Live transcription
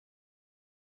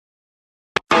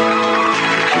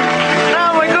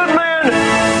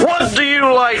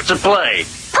like to play?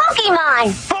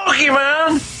 Pokemon!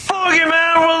 Pokemon?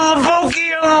 Pokemon with the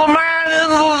Pokey and the man in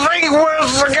the thing where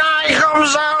the guy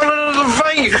comes out of the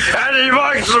thing and he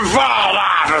makes the fall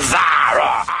off of that.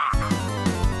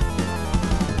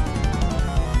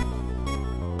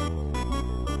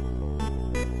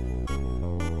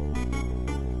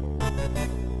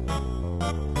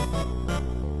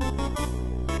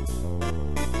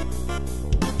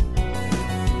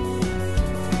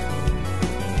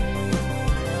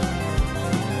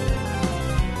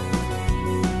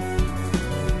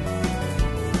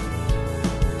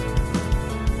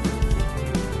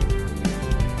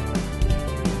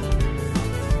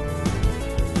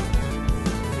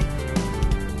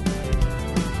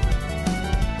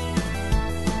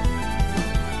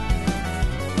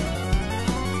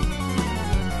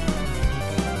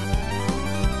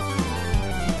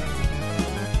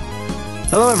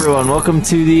 Hello everyone, welcome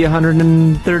to the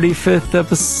 135th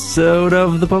episode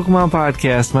of the Pokemon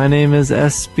Podcast. My name is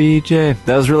SBJ.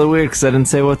 That was really weird because I didn't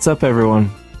say what's up everyone.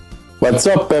 What's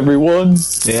up everyone?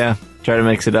 Yeah, try to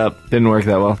mix it up. Didn't work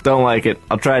that well. Don't like it.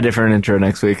 I'll try a different intro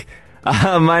next week.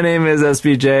 My name is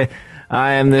SBJ.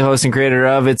 I am the host and creator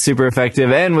of It's Super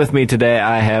Effective, and with me today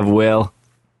I have Will.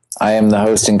 I am the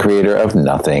host and creator of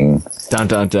Nothing. Dun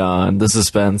dun dun, the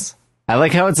suspense. I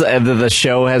like how it's the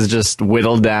show has just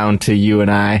whittled down to you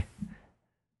and I.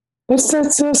 It's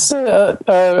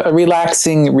a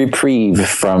relaxing reprieve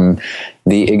from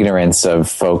the ignorance of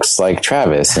folks like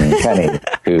Travis and Kenny,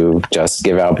 who just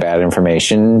give out bad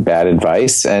information, bad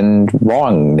advice, and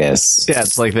wrongness. Yeah,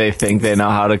 it's like they think they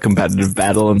know how to competitive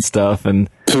battle and stuff, and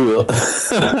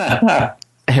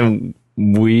and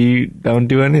we don't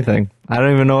do anything. I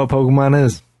don't even know what Pokemon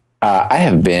is. I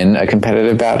have been a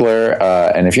competitive battler,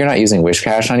 and if you're not using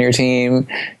Wishcash on your team,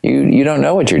 you don't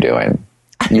know what you're doing.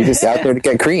 You're just out there to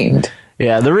get creamed.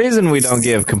 Yeah, the reason we don't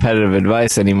give competitive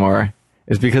advice anymore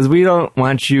is because we don't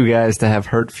want you guys to have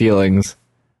hurt feelings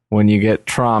when you get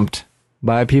tromped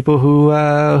by people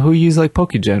who use like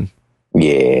Pokegen.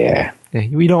 Yeah.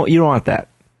 You don't want that.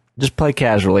 Just play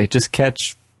casually. Just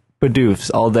catch Bidoofs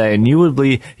all day, and you will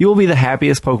be the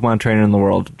happiest Pokemon trainer in the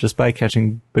world just by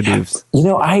catching Bidoofs. You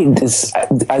know,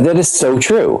 that is so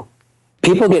true.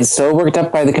 People get so worked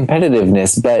up by the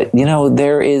competitiveness, but you know,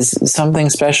 there is something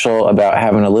special about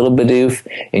having a little Bidoof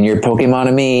in your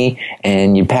Pokemon-Amie,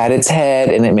 and you pat its head,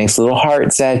 and it makes little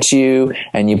hearts at you,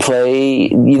 and you play,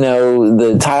 you know,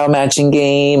 the tile matching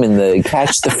game, and the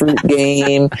catch the fruit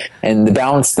game, and the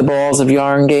bounce the balls of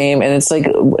yarn game, and it's like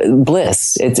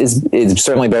bliss. It's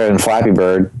certainly better than Flappy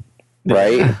Bird,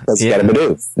 right? Because you got a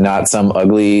Bidoof, not some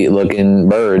ugly looking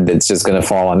bird that's just going to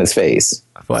fall on its face.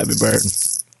 Flappy Bird.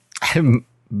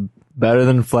 Better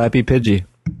than Flappy Pidgey.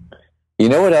 You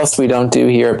know what else we don't do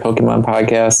here at Pokemon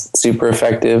Podcast? Super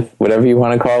Effective, whatever you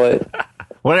want to call it.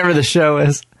 Whatever the show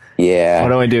is. Yeah. What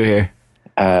do we do here?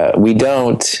 We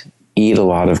don't eat a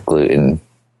lot of gluten.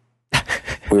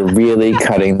 We're really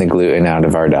cutting the gluten out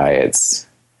of our diets.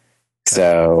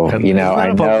 So, you know, I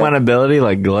know Pokemon ability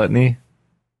like gluttony. Is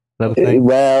that a thing?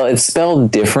 Well, it's spelled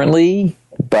differently.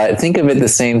 But think of it the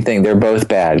same thing. They're both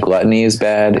bad. Gluttony is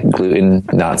bad. Gluten,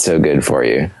 not so good for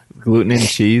you. Gluten in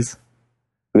cheese?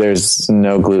 There's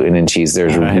no gluten in cheese.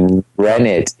 There's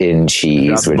rennet in cheese,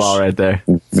 Drop the ball right there.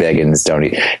 Vegans don't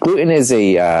eat. Gluten is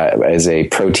a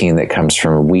protein that comes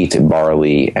from wheat,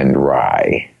 barley, and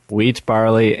rye. Wheat,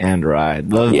 barley, and rye.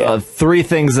 The three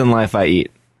things in life I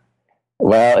eat.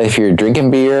 Well, if you're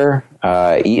drinking beer,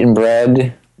 eating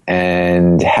bread,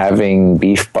 and having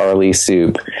beef barley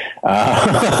soup.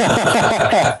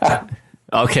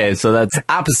 Okay, so that's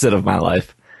opposite of my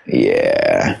life.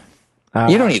 Yeah.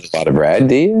 You don't eat a lot of bread,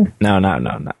 do you? No.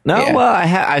 Yeah. Well,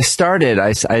 I started.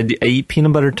 I eat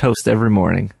peanut butter toast every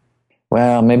morning.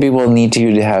 Well, maybe we'll need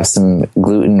you to have some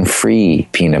gluten-free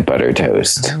peanut butter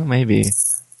toast. Oh, maybe.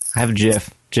 I have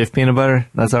Jif peanut butter.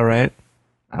 That's all right.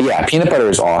 Yeah, peanut butter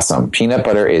is awesome. Peanut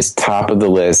butter is top of the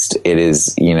list. It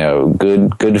is, you know,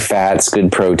 good fats, good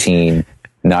protein,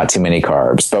 not too many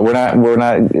carbs. But we're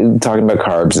not talking about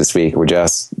carbs this week. We're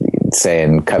just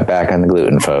saying cut back on the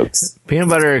gluten, folks. Peanut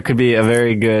butter could be a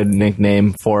very good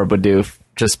nickname for Bidoof.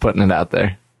 Just putting it out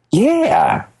there.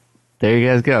 Yeah. There you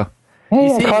guys go. Hey,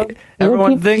 See,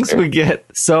 everyone thinks we get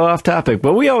so off topic,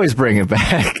 but we always bring it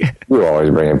back. You always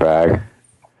bring it back.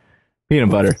 Peanut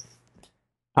butter.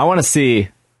 I want to see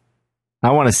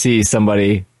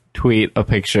somebody tweet a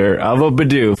picture of a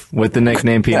Bidoof with the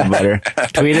nickname Peanut Butter.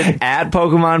 Tweet it at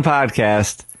Pokemon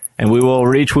Podcast, and we will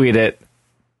retweet it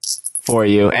for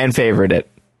you and favorite it.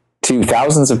 To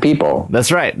thousands of people.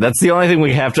 That's right. That's the only thing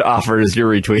we have to offer is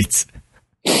your retweets.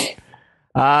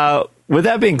 With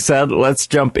that being said, let's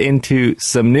jump into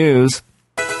some news.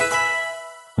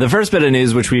 The first bit of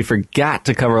news, which we forgot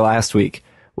to cover last week,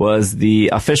 was the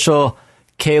official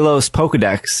Kalos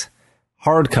Pokedex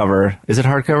hardcover. Is it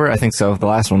hardcover? I think so. The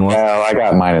last one was. Well, I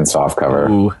got mine in softcover.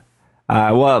 Ooh.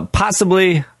 Well,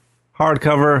 possibly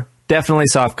hardcover, definitely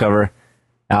softcover,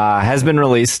 has been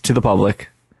released to the public.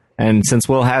 And since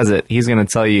Will has it, he's going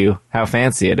to tell you how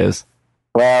fancy it is.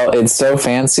 Well, it's so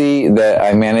fancy that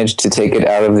I managed to take it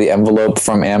out of the envelope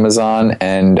from Amazon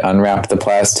and unwrap the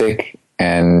plastic.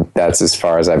 And that's as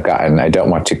far as I've gotten. I don't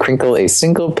want to crinkle a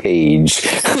single page.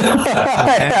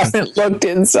 I haven't looked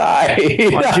inside.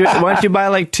 Why don't you buy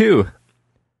like 2?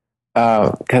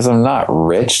 Because I'm not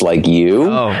rich like you.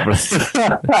 Oh,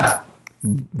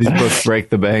 these books break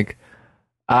the bank.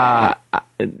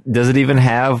 Does it even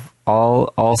have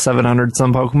all 700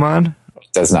 some Pokemon?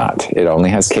 It does not. It only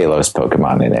has Kalos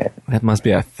Pokemon in it. That must be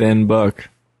a thin book.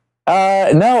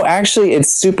 No, actually,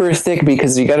 it's super thick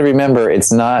because you got to remember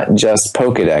it's not just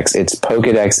Pokedex. It's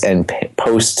Pokedex and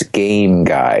post-game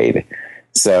guide.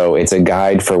 So it's a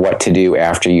guide for what to do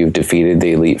after you've defeated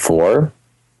the Elite Four.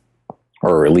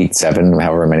 Or Elite 7,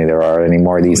 however many there are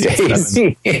anymore these days.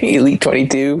 Elite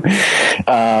 22.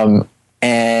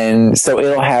 And so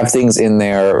it'll have things in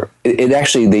there. It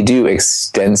actually, they do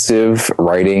extensive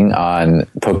writing on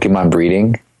Pokemon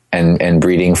breeding and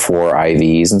breeding for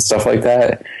IVs and stuff like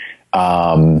that.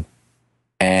 Come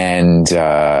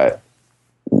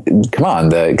on,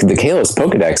 the Kalos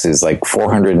Pokedex is like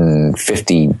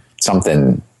 450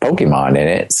 something Pokemon in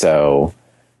it. So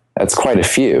that's quite a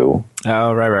few.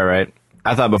 Oh, right.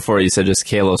 I thought before you said just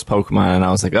Kalos Pokemon, and I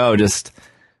was like, oh, just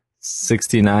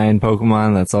 69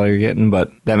 Pokemon. That's all you're getting.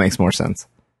 But that makes more sense.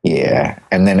 Yeah.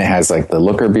 And then it has like the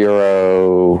Looker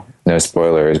Bureau, no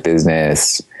spoilers,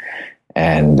 business,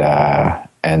 and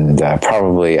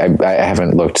probably, I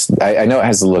haven't looked. I know it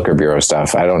has the Looker Bureau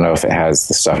stuff. I don't know if it has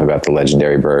the stuff about the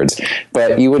legendary birds.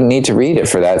 But you wouldn't need to read it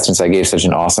for that since I gave such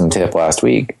an awesome tip last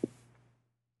week.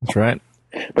 That's right.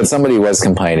 But somebody was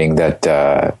complaining that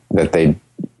they,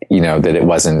 that it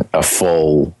wasn't a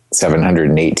full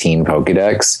 718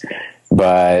 Pokedex.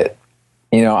 But,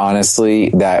 honestly,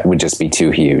 that would just be too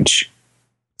huge.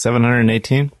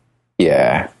 718?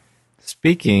 Yeah.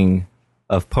 Speaking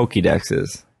of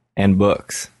Pokedexes and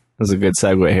books, this is a good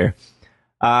segue here.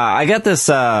 I got this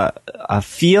a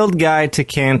Field Guide to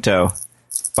Kanto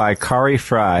by Kari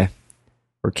Fry.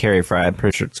 Or Carrie Fry. I'm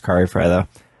pretty sure it's Kari Fry, though.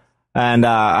 And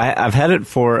I've had it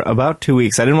for about 2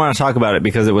 weeks. I didn't want to talk about it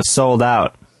because it was sold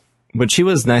out. But she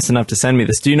was nice enough to send me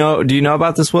this. Do you know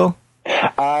about this, Will?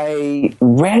 I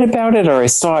read about it or I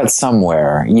saw it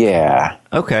somewhere. Yeah.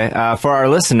 Okay. For our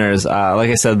listeners, like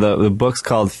I said, the book's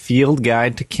called Field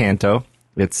Guide to Kanto.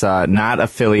 It's not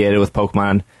affiliated with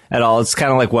Pokemon at all. It's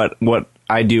kind of like what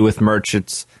I do with merch.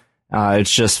 It's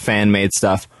just fan-made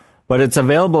stuff. But it's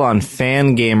available on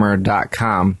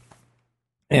fangamer.com.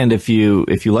 And if you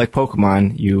like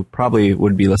Pokemon, you probably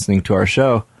would be listening to our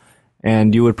show.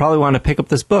 And you would probably want to pick up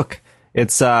this book.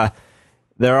 It's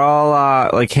they're all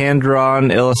like hand-drawn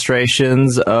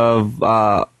illustrations of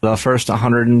the first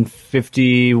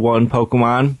 151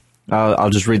 Pokemon. I'll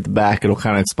just read the back. It'll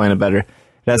kind of explain it better.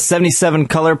 It has 77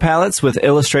 color palettes with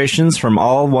illustrations from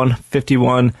all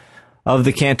 151 of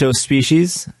the Kanto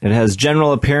species. It has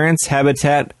general appearance,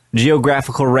 habitat,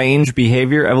 geographical range,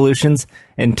 behavior, evolutions,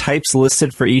 and types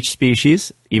listed for each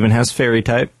species. Even has fairy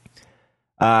type.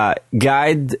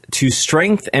 Guide to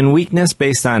strength and weakness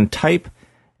based on type,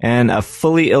 and a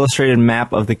fully illustrated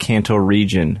map of the Kanto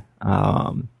region.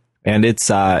 And it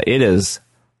is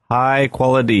high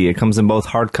quality. It comes in both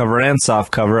hardcover and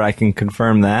softcover. I can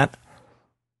confirm that.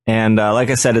 And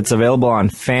like I said, it's available on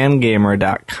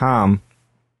fangamer.com.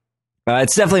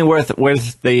 It's definitely worth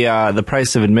the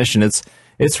price of admission.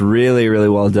 It's really, really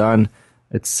well done.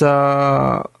 It's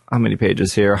how many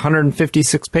pages here?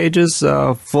 156 pages,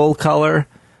 full color.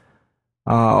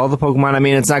 All the Pokemon. I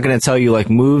mean, it's not going to tell you like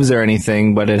moves or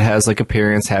anything, but it has like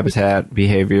appearance, habitat,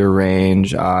 behavior,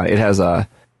 range.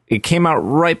 It came out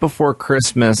right before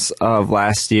Christmas of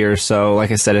last year, so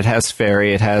like I said, it has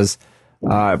fairy. It has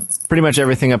pretty much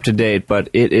everything up to date, but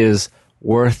it is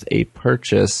worth a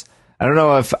purchase.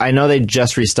 I know they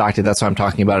just restocked it. That's why I'm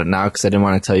talking about it now, because I didn't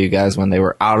want to tell you guys when they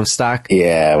were out of stock.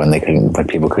 Yeah, when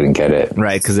people couldn't get it.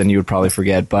 Right, because then you would probably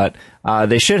forget. But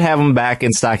they should have them back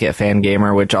in stock at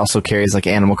Fangamer, which also carries like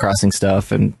Animal Crossing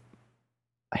stuff and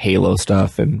Halo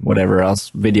stuff and whatever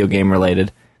else video game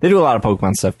related. They do a lot of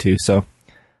Pokemon stuff too. So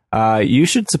you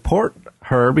should support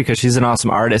her because she's an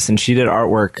awesome artist and she did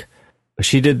artwork.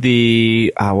 She did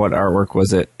the what artwork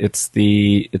was it? It's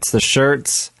the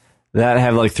shirts that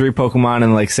have like 3 Pokemon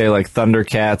and like say like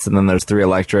Thundercats, and then there's 3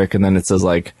 electric, and then it says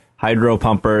like Hydro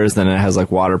Pumpers, then it has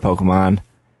like water Pokemon.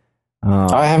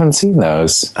 I haven't seen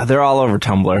those. They're all over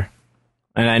Tumblr.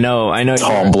 And I know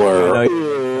Tumblr.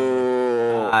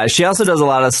 she also does a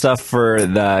lot of stuff for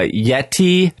the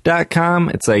Yeti.com.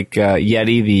 It's like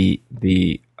Yeti,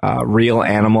 the real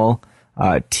animal.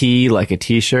 T, like a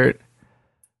t-shirt.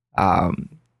 Yeti.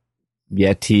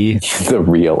 The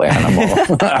real animal.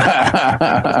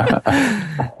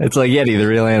 It's like Yeti, the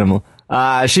real animal.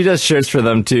 She does shirts for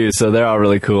them too, so they're all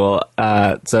really cool.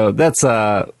 So that's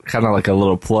kind of like a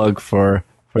little plug for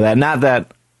that. Not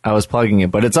that I was plugging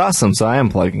it, but it's awesome, so I am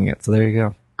plugging it. So there you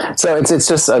go. So it's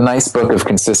just a nice book of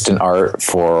consistent art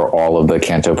for all of the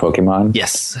Kanto Pokemon.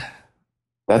 Yes.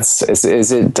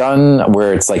 Is it done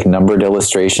where it's like numbered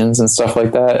illustrations and stuff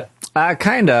like that?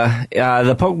 Kinda.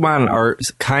 The Pokemon art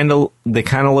they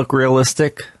kind of look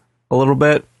realistic a little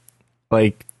bit.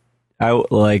 Like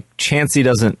Chansey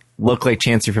doesn't look like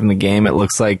Chansey from the game. It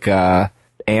looks like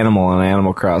Animal in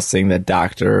Animal Crossing, the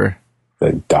doctor.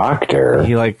 The doctor?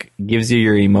 He like gives you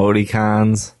your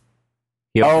emoticons.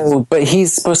 But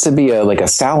he's supposed to be a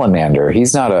salamander.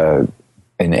 He's not an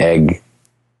egg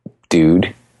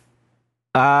dude.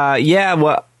 Yeah,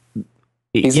 well,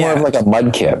 he's more of like a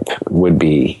Mudkip would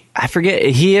be. I forget.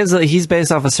 He's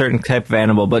based off a certain type of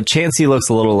animal, but Chansey looks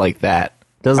a little like that.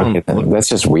 Doesn't that's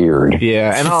just weird.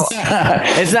 Yeah, and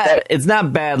it's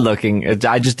not bad looking.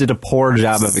 I just did a poor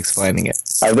job of explaining it.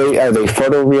 Are they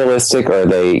photorealistic,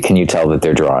 or can you tell that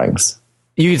they're drawings?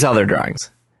 You can tell they're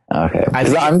drawings. Okay,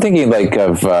 I'm thinking I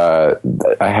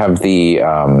have the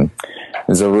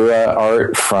Zorua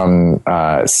art from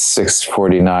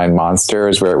 649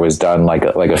 Monsters, where it was done like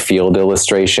a field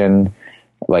illustration.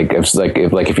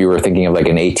 If you were thinking of like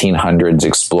an 1800s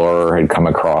explorer had come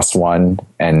across one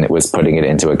and it was putting it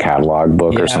into a catalog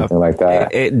book or something like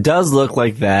that. It does look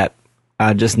like that,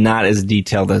 just not as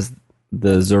detailed as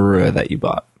the Zorua that you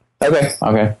bought.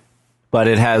 Okay. But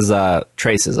it has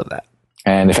traces of that.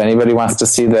 And if anybody wants to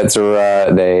see that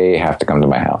Zorua, they have to come to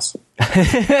my house.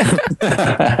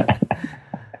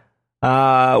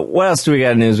 What else do we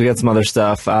got in news? We got some other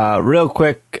stuff. Real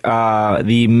quick,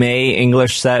 the May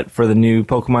English set for the new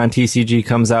Pokemon TCG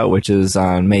comes out, which is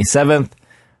on May 7th.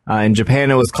 In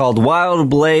Japan, it was called Wild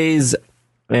Blaze,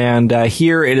 and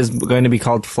here it is going to be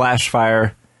called Flash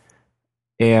Fire.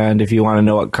 And if you want to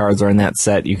know what cards are in that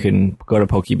set, you can go to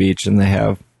PokeBeach, and they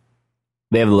have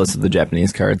the list of the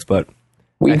Japanese cards. But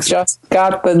we just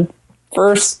got the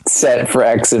first set for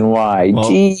X and Y. Well,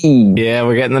 gee. Yeah,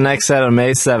 we're getting the next set on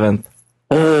May 7th.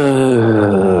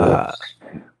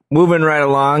 Moving right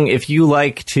along, if you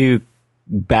like to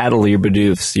battle your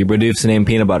Bidoofs named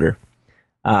Peanut Butter,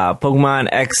 Pokemon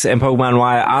X and Pokemon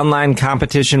Y online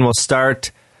competition will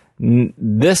start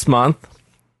this month.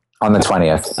 On the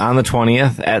 20th. On the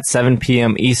 20th at 7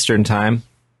 p.m. Eastern Time.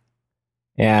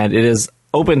 And it is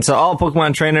open to all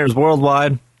Pokemon trainers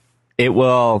worldwide. It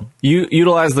will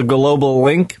utilize the global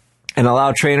link and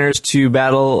allow trainers to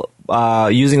battle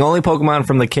using only Pokemon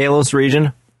from the Kalos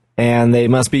region. And they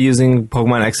must be using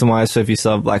Pokemon X and Y. So if you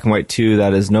still have Black and White 2,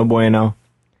 that is no bueno.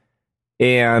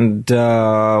 And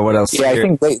what else? Yeah, I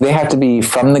think they have to be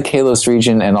from the Kalos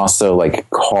region and also like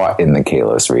caught in the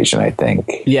Kalos region, I think.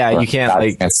 Yeah, you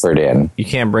can't transferred in. You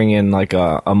can't bring in like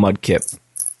a Mudkip.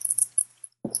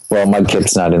 Well,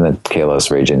 Mudkip's not in the Kalos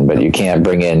region, but you can't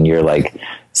bring in your like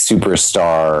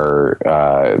superstar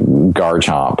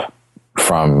Garchomp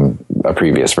from a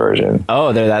previous version.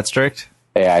 Oh, they're that strict?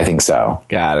 Yeah, I think so.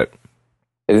 Got it.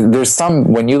 There's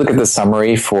when you look at the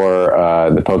summary for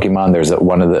the Pokemon, there's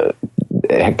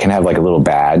it can have like a little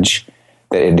badge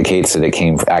that indicates that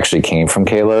it actually came from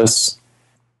Kalos,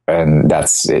 and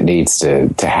it needs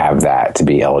to have that to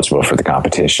be eligible for the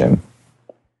competition.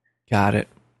 Got it.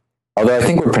 Although I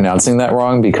think we're pronouncing that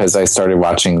wrong, because I started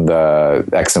watching the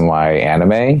X and Y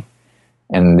anime,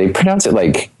 and they pronounce it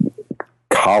like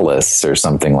Kalos or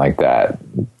something like that.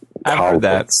 I've heard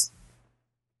that.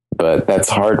 But that's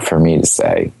hard for me to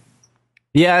say.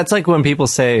 Yeah, it's like when people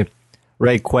say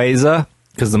Rayquaza,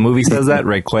 because the movie says that,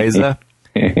 Rayquaza.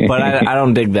 But I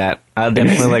don't dig that. I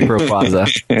definitely like Rayquaza.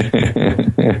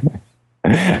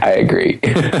 I agree.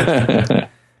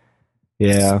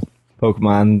 Yeah,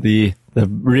 Pokemon, the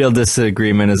real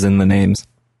disagreement is in the names.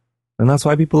 And that's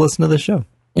why people listen to this show.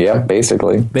 Yeah,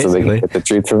 basically. So they can get the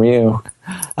truth from you.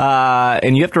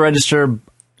 And you have to register.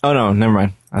 Oh, no, never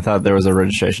mind. I thought there was a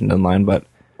registration deadline, but...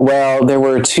 Well, there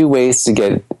were two ways to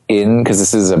get in, because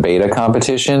this is a beta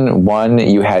competition. One,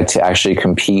 you had to actually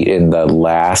compete in the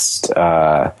last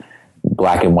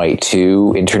Black and White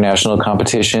 2 international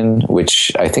competition,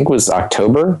 which I think was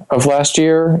October of last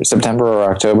year, September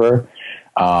or October.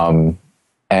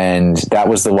 And that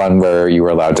was the one where you were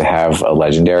allowed to have a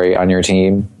legendary on your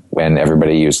team. when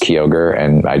everybody used Kyogre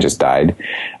and I just died.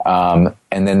 And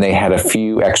then they had a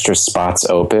few extra spots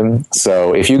open.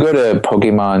 So if you go to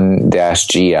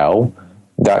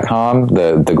Pokemon-GL.com,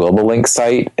 the global link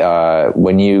site,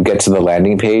 when you get to the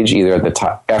landing page, either at the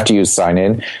top, after you sign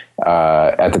in,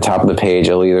 at the top of the page,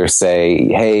 it'll either say,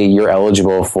 hey, you're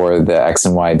eligible for the X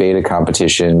and Y beta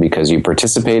competition because you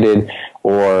participated,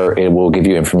 or it will give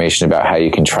you information about how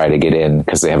you can try to get in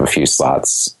because they have a few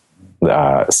slots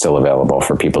still available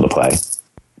for people to play.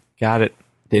 Got it.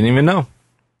 Didn't even know.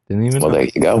 Well, there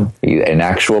you go. An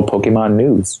actual Pokemon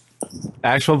news.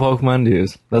 Actual Pokemon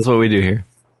news. That's what we do here.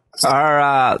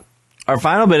 Our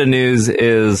final bit of news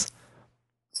is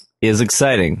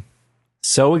exciting.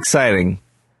 So exciting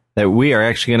that we are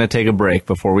actually going to take a break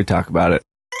before we talk about it.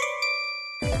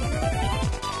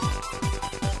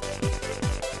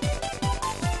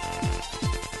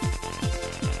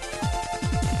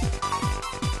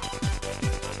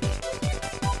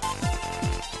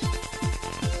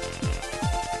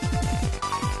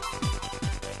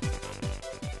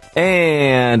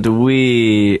 And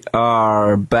we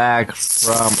are back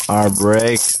from our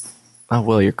break. Oh,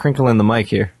 Will, you're crinkling the mic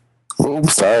here.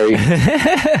 Oops, sorry.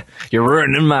 You're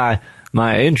ruining my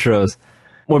intros.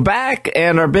 We're back,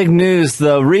 and our big news,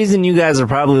 the reason you guys are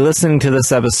probably listening to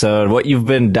this episode, what you've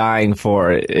been dying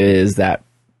for, is that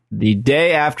the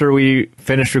day after we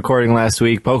finished recording last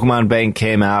week, Pokemon Bank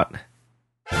came out.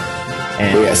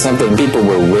 And yeah, something people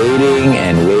were waiting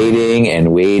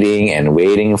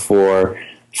for.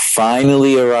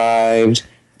 Finally arrived.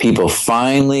 People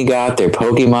finally got their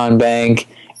Pokemon Bank,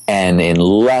 and in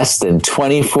less than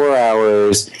 24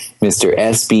 hours, Mr.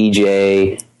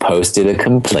 SBJ posted a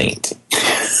complaint.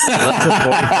 Less than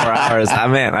 24 hours.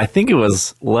 I think it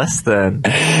was less than...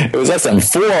 It was less than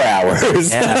 4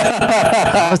 hours.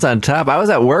 Yeah. I was on top. I was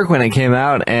at work when it came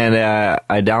out, and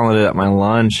I downloaded it at my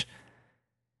lunch,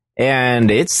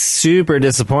 and it's super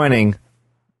disappointing.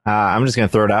 I'm just going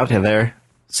to throw it out there.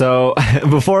 So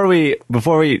before we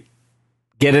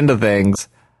get into things,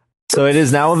 so it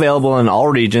is now available in all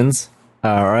regions,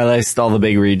 or at least all the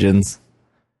big regions,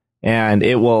 and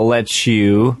it will let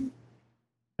you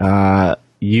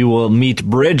you will meet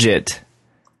Bridget,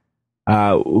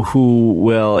 who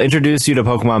will introduce you to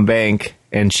Pokemon Bank,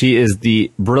 and she is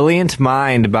the brilliant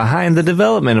mind behind the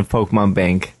development of Pokemon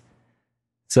Bank.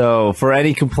 So for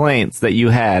any complaints that you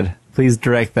had, please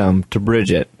direct them to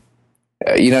Bridget.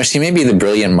 She may be the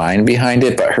brilliant mind behind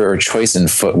it, but her choice in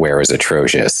footwear is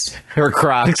atrocious. Her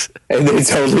Crocs. And they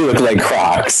totally look like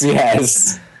Crocs,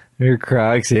 yes. Her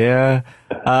Crocs, yeah.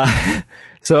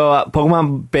 So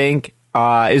Pokemon Bank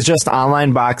is just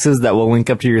online boxes that will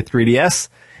link up to your 3DS,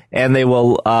 and they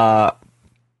will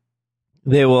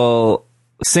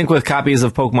sync with copies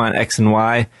of Pokemon X and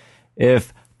Y.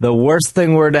 If the worst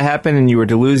thing were to happen and you were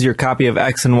to lose your copy of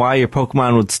X and Y, your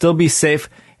Pokemon would still be safe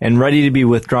and ready to be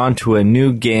withdrawn to a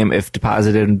new game if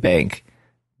deposited in Bank.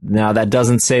 Now, that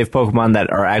doesn't save Pokemon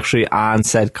that are actually on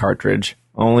said cartridge.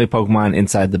 Only Pokemon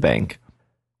inside the bank.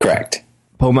 Correct.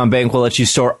 Pokemon Bank will let you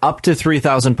store up to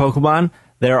 3,000 Pokemon.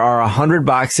 There are 100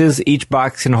 boxes. Each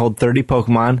box can hold 30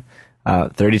 Pokemon.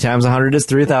 30 times 100 is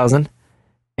 3,000.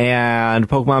 And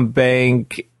Pokemon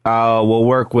Bank will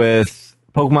work with...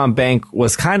 Pokemon Bank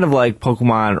was kind of like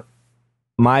My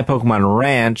Pokemon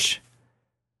Ranch,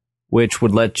 which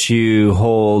would let you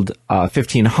hold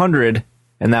 1,500,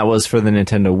 and that was for the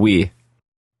Nintendo Wii.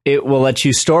 It will let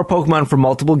you store Pokemon from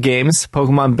multiple games.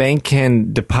 Pokemon Bank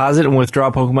can deposit and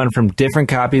withdraw Pokemon from different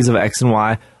copies of X and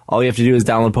Y. All you have to do is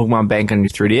download Pokemon Bank on your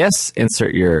 3DS,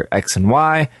 insert your X and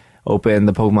Y, open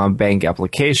the Pokemon Bank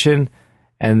application,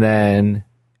 and then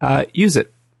use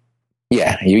it.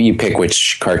 Yeah, you pick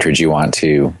which cartridge you want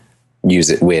to use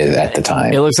it with at the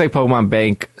time. It looks like Pokemon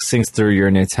Bank syncs through your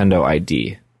Nintendo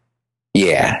ID.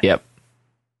 Yeah. Yep.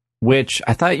 Which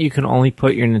I thought you can only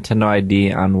put your Nintendo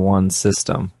ID on one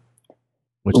system.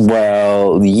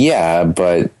 Well, yeah,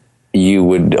 but you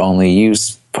would only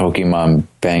use Pokemon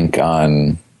Bank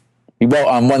on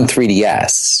one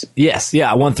 3DS. Yes,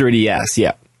 yeah, one 3DS,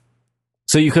 yeah.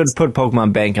 So you could put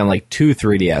Pokemon Bank on like two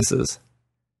 3DSs.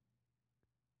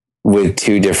 With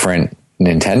two different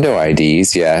Nintendo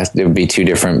IDs, yeah, there would be two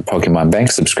different Pokemon Bank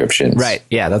subscriptions. Right,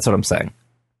 yeah, that's what I'm saying.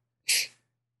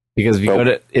 Because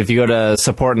if you go to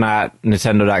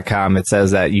support.nintendo.com, it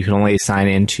says that you can only sign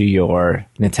into your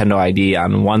Nintendo ID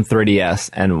on one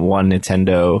 3DS and one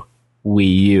Nintendo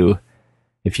Wii U.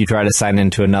 If you try to sign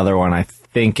into another one, I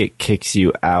think it kicks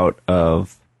you out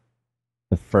of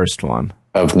the first one.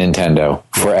 Of Nintendo.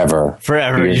 Forever.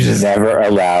 Forever. You're just never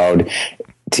allowed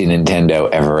to Nintendo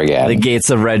ever again. The gates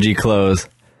of Reggie close.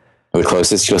 The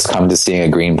closest you'll come to seeing a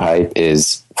green pipe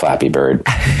is Flappy Bird.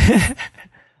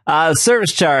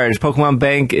 Service charge. Pokemon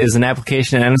Bank is an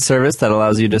application and a service that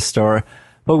allows you to store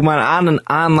Pokemon on an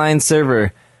online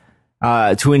server.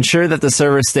 To ensure that the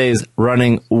server stays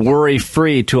running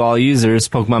worry-free to all users,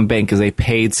 Pokemon Bank is a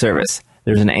paid service.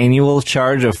 There's an annual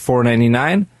charge of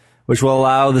 $4.99, which will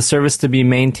allow the service to be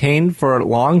maintained for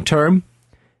long term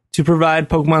to provide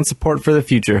Pokemon support for the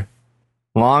future.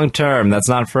 Long term, that's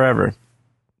not forever.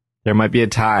 There might be a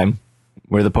time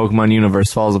where the Pokemon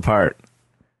universe falls apart,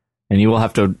 and you will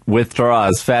have to withdraw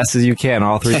as fast as you can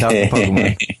all 3,000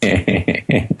 Pokemon.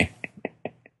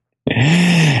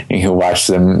 You can watch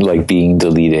them like being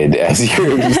deleted as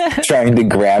you're trying to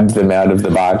grab them out of the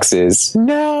boxes.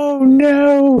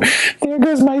 No, there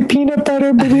goes my peanut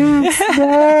butter Bidoof.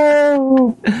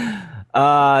 No.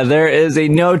 There is a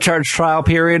no charge trial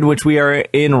period, which we are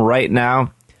in right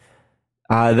now.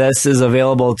 This is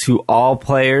available to all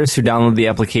players who download the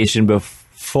application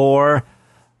before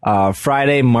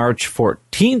Friday, March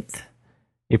 14th.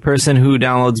 A person who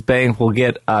downloads Bank will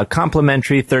get a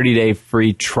complimentary 30-day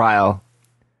free trial.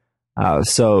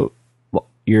 So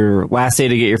your last day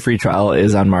to get your free trial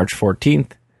is on March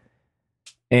 14th.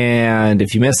 And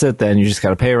if you miss it, then you just got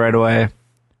to pay right away.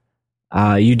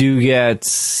 You do get,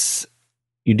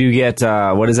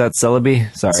 what is that,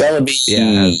 Celebi? Sorry. Celebi.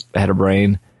 Yeah, I had a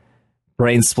brain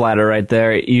splatter right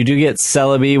there. You do get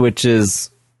Celebi, which is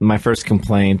my first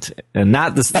complaint, and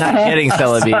not getting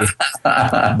Celebi,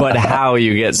 but how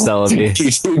you get Celebi. You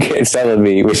do get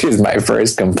Celebi, which is my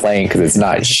first complaint because it's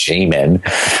not Shaman.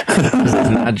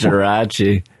 It's not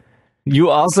Jirachi.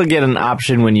 You also get an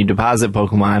option when you deposit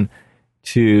Pokemon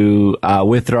to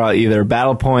withdraw either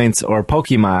battle points or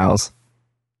Pokemiles.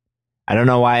 I don't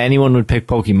know why anyone would pick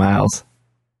Pokemiles.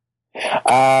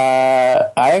 I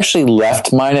actually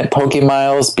left mine at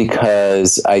Pokemiles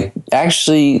because I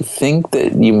actually think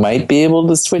that you might be able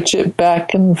to switch it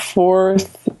back and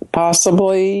forth,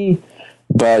 possibly.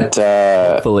 But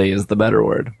hopefully is the better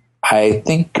word. I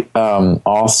think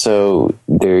also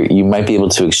there you might be able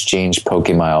to exchange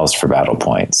Pokemiles for battle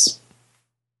points.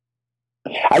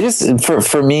 I just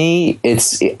for me,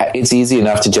 it's easy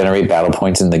enough to generate battle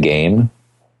points in the game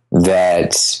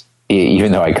that.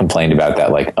 Even though I complained about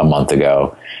that like a month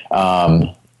ago,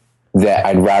 that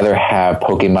I'd rather have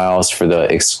Pokemiles for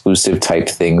the exclusive type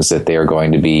things that they are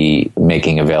going to be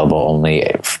making available only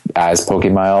as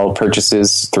Pokemile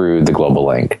purchases through the global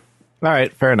link. All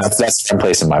right, fair enough. That's where I'm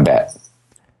placing my bet.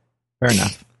 Fair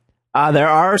enough. There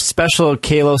are special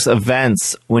Kalos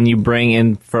events when you bring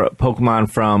in for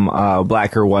Pokemon from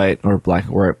Black or White, or Black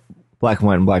and White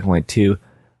and Black and White 2.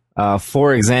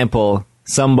 For example,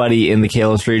 somebody in the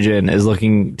Kalos region is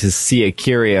looking to see a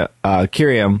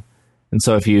Kyurem, and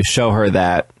so if you show her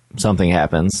that, something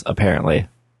happens, apparently.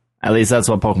 At least that's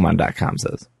what Pokemon.com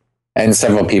says. And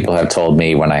several people have told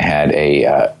me when I had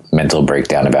a mental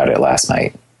breakdown about it last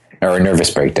night, or a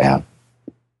nervous breakdown.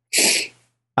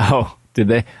 Oh, did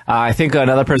they? I think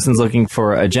another person's looking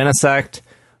for a Genesect,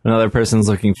 another person's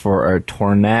looking for a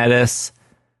Tornadus,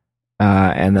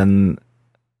 and then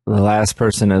the last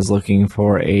person is looking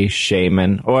for a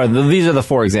Shaman. Or these are the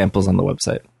 4 examples on the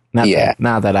website.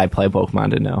 Not that I play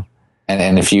Pokemon to know.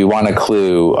 And if you want a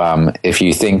clue, if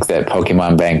you think that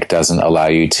Pokemon Bank doesn't allow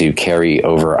you to carry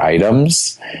over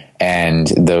items, and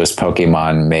those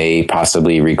Pokemon may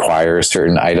possibly require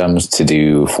certain items to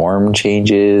do form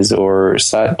changes or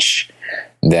such,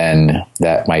 then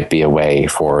that might be a way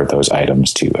for those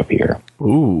items to appear.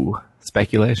 Ooh,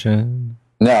 speculation.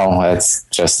 No, that's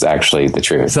just actually the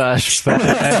truth.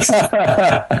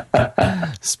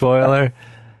 Spoiler.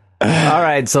 All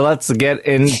right, so let's get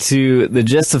into the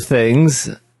gist of things.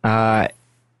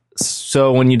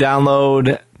 So when you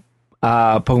download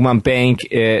Pokemon Bank,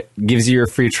 it gives you your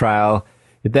free trial.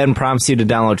 It then prompts you to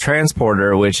download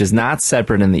Transporter, which is not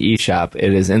separate in the eShop.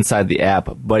 It is inside the app,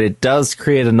 but it does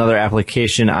create another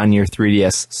application on your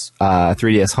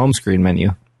 3DS home screen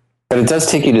menu. But it does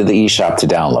take you to the eShop to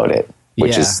download it,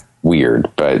 which is weird,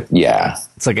 but yeah.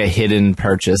 It's like a hidden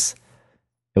purchase.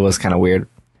 It was kind of weird.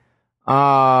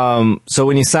 So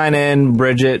when you sign in,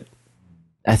 Bridget,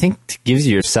 I think gives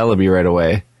you your Celebi right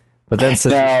away. But then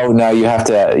no, you have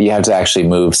to actually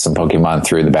move some Pokemon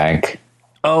through the bank.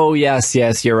 Oh, yes,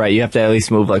 you're right. You have to at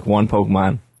least move like one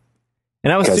Pokemon.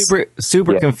 And I was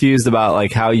super confused about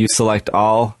like how you select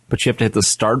all, but you have to hit the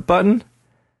start button.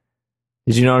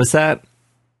 Did you notice that?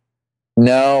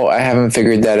 No, I haven't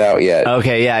figured that out yet.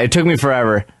 Okay, yeah, it took me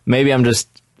forever. Maybe I'm just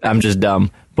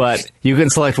dumb. But you can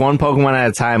select one Pokemon at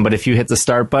a time, but if you hit the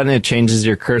start button, it changes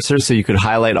your cursor so you could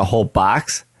highlight a whole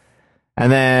box.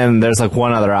 And then there's like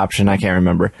one other option, I can't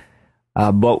remember.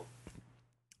 But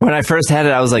When I first had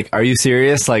it, I was like, are you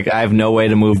serious? Like, I have no way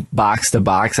to move box to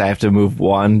box. I have to move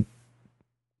one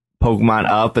Pokemon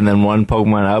up and then one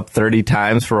Pokemon up 30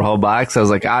 times for a whole box. I was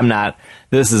like,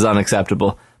 this is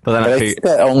unacceptable. But then I think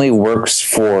that only works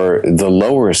for the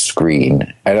lower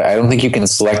screen. I don't think you can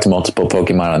select multiple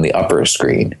Pokemon on the upper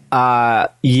screen. Yeah,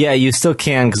 you still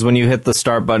can, because when you hit the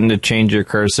start button to change your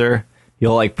cursor,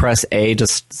 you'll like press A to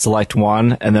select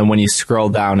one, and then when you scroll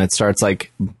down, it starts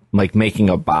like making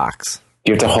a box.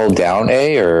 Do you have to hold down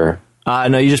A or?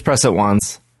 No, you just press it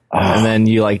once, and then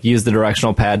you like use the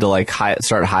directional pad to like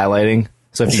start highlighting.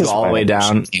 So if you go all the way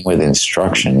down with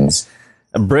instructions,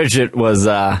 Bridget was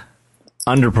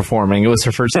underperforming. It was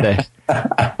her first day.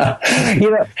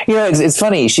 It's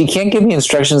funny. She can't give me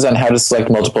instructions on how to select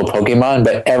multiple Pokemon,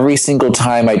 but every single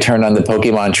time I turn on the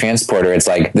Pokemon transporter, it's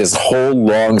like this whole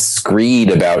long screed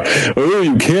about, oh,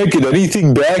 you can't get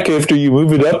anything back after you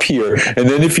move it up here. And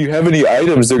then if you have any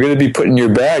items, they're going to be put in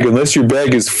your bag unless your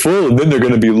bag is full, and then they're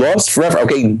going to be lost forever.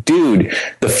 Okay, dude,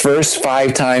 the first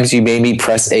 5 times you made me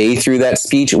press A through that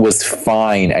speech was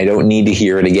fine. I don't need to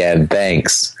hear it again.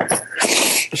 Thanks.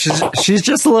 She's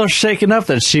just a little shaken up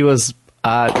that she was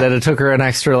that it took her an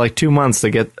extra like 2 months to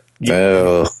get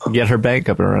her bank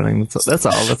up and running. That's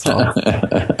all.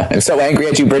 I'm so angry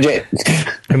at you, Bridget.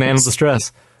 Can handle the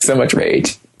stress. So much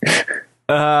rage.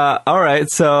 All right,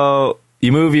 so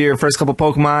you move your first couple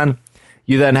Pokemon.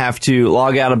 You then have to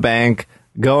log out of bank.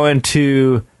 You have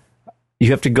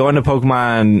to go into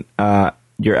Pokemon,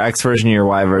 your X version, your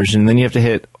Y version. And then you have to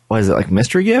hit, what is it, like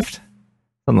Mystery Gift?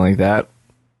 Something like that.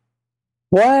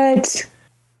 What?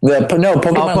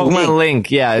 Pokemon Link.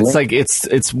 Yeah, it's like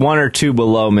it's 1 or 2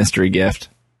 below Mystery Gift.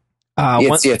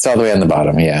 It's all the way on the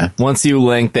bottom. Yeah. Once you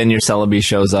link, then your Celebi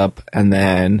shows up, and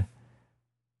then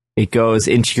it goes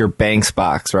into your Banks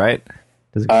box, right?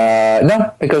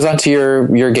 No, it goes onto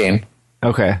your game.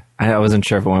 Okay, I wasn't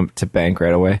sure if it went to Bank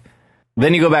right away.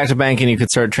 Then you go back to Bank, and you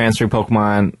could start transferring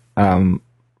Pokemon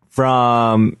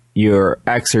from your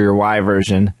X or your Y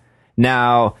version.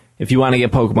 Now, if you want to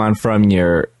get Pokemon from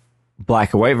your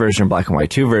Black and White version, Black and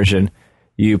White 2 version,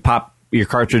 you pop your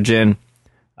cartridge in,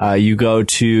 you go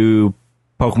to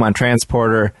Pokemon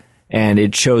Transporter, and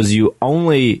it shows you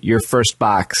only your first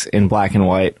box in Black and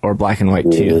White or Black and White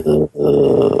 2.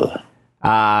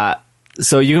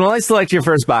 So you can only select your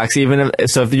first box,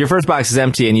 if your first box is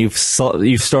empty and you've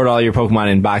stored all your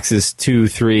Pokemon in boxes 2,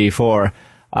 3, 4,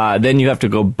 then you have to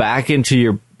go back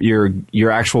into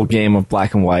your actual game of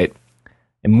Black and White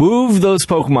and move those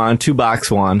Pokemon to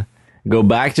box 1, go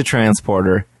back to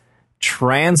Transporter,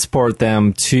 transport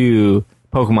them to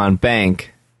Pokemon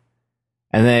Bank,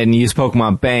 and then use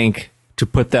Pokemon Bank to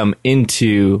put them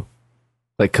into,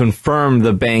 like, confirm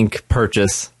the bank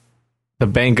purchase, the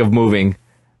bank of moving.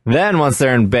 Then once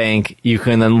they're in Bank, you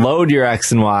can then load your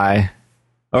X and Y,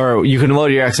 or you can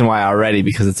load your X and Y already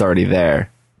because it's already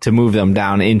there, to move them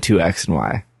down into X and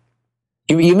Y.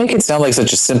 You make it sound like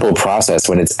such a simple process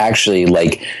when it's actually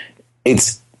like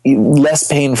it's less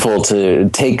painful to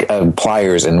take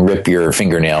pliers and rip your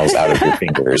fingernails out of your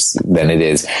fingers than it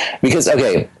is. Because,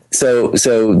 okay, so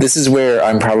this is where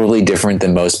I'm probably different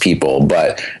than most people.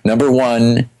 But number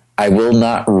one, I will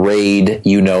not raid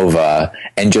Unova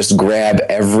and just grab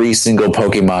every single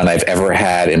Pokemon I've ever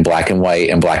had in Black and White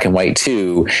and Black and White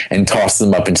 2 and toss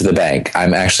them up into the bank.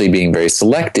 I'm actually being very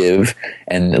selective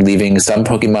and leaving some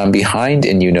Pokemon behind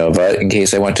in Unova in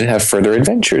case I want to have further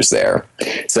adventures there.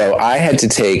 So I had to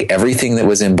take everything that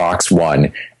was in box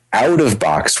 1 out of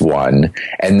box 1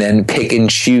 and then pick and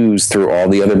choose through all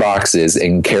the other boxes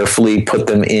and carefully put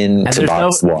them into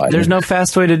box 1. There's no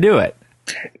fast way to do it.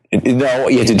 No,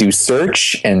 you have to do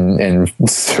search and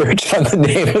search on the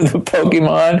name of the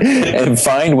Pokemon and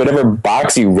find whatever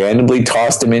box you randomly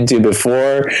tossed him into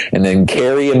before and then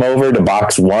carry him over to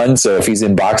box 1. So if he's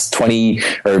in box 20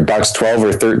 or box 12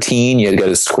 or 13, you got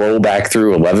to scroll back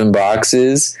through 11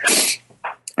 boxes.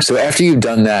 So after you've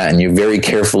done that and you've very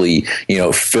carefully,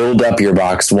 filled up your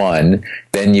box 1,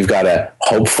 then you've got to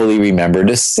hopefully remember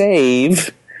to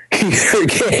save your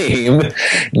game,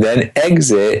 then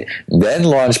exit, then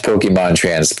launch Pokemon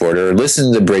Transporter,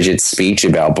 listen to Bridget's speech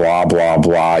about blah, blah,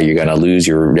 blah. You're going to lose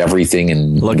your everything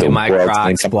and look at my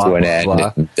Crocs, come to an end.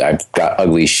 Blah. I've got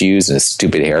ugly shoes and a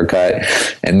stupid haircut.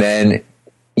 And then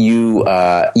you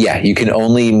can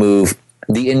only move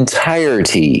the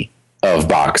entirety of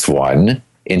box 1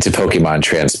 into Pokemon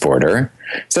Transporter.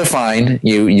 So fine,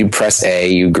 you press A,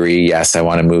 you agree, yes, I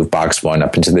want to move box 1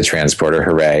 up into the transporter,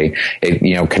 hooray.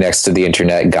 It connects to the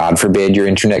internet. God forbid your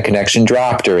internet connection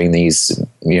drop during these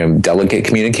delicate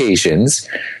communications.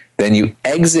 Then you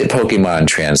exit Pokemon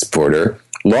Transporter,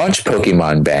 launch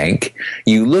Pokemon Bank,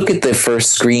 you look at the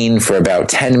first screen for about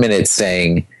 10 minutes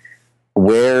saying,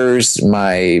 where's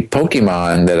my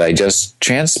Pokemon that I just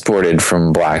transported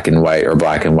from Black and White or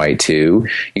Black and White 2?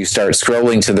 You start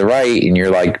scrolling to the right and you're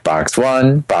like box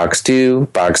 1, box 2,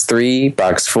 box 3,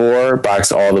 box 4, box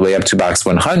all the way up to box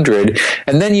 100.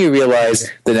 And then you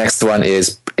realize the next one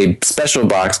is a special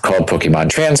box called Pokemon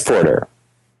Transporter,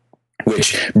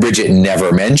 which Bridget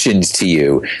never mentioned to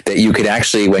you, that you could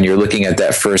actually, when you're looking at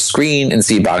that first screen and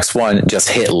see box 1, just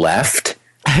hit left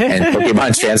and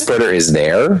Pokemon Transporter is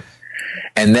there.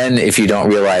 And then if you don't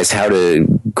realize how to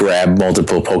grab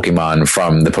multiple Pokemon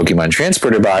from the Pokemon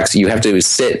Transporter box, you have to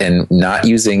sit and not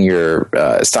using your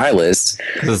stylus.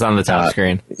 It's on the top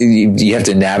screen. You have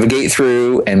to navigate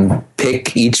through and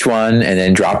pick each one and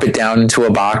then drop it down into a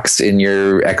box in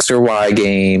your X or Y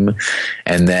game.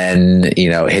 And then,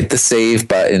 hit the save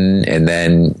button. And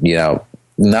then,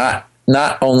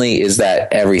 not only is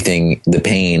that everything, the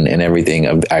pain and everything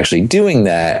of actually doing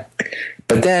that,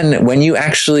 but then when you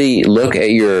actually look at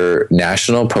your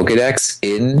national Pokedex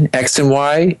in X and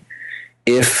Y,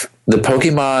 if the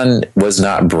Pokemon was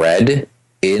not bred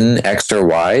in X or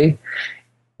Y,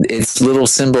 its little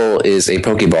symbol is a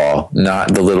Pokeball,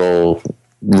 not the little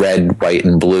red, white,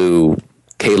 and blue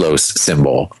Kalos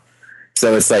symbol.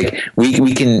 So it's like we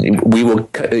will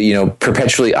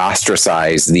perpetually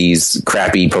ostracize these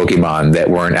crappy Pokemon that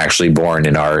weren't actually born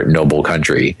in our noble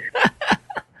country.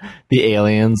 The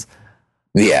aliens.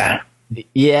 Yeah.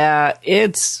 Yeah,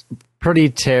 it's pretty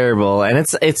terrible. And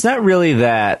it's not really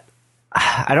that.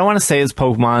 I don't want to say it's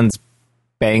Pokemon's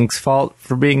Bank's fault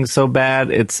for being so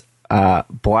bad. It's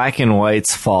Black and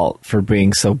White's fault for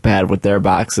being so bad with their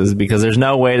boxes, because there's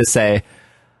no way to say,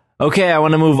 okay, I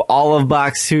want to move all of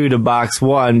box 2 to box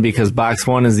 1 because box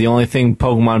 1 is the only thing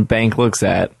Pokemon Bank looks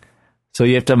at. So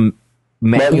you have to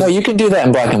no, you can do that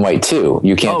in Black and White too.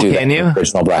 You can't do that in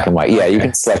original Black and White. Yeah, you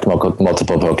can select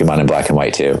multiple Pokemon in Black and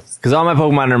White too. Because all my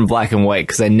Pokemon are in Black and White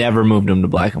because I never moved them to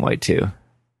Black and White too.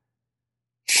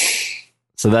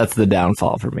 So that's the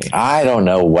downfall for me. I don't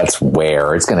know what's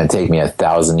where. It's going to take me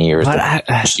 1,000 years to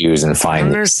choose and find. I don't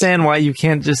understand why you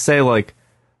can't just say, like,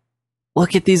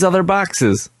 look at these other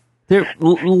boxes. They're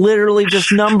literally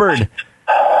just numbered.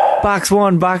 Box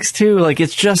 1, box 2, like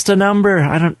it's just a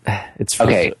number. It's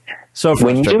okay. So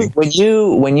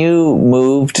when you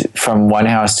moved from one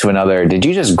house to another, did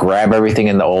you just grab everything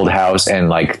in the old house and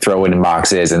like throw it in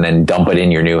boxes and then dump it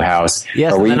in your new house?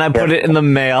 Yes, and then I put it in the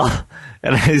mail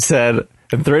and I said,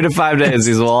 in 3 to 5 days,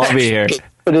 these will all be here.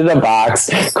 Put it in a box,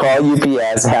 call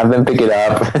UPS, have them pick it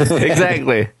up.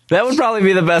 Exactly. That would probably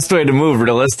be the best way to move,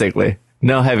 realistically.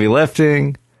 No heavy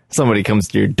lifting. Somebody comes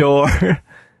to your door,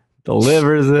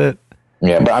 delivers it.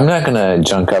 Yeah, but I'm not going to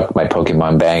junk up my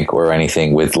Pokemon Bank or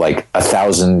anything with like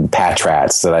 1,000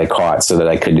 Patrats that I caught so that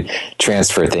I could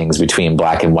transfer things between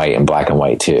Black and White and Black and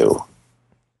White 2.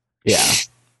 Yeah.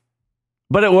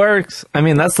 But it works. I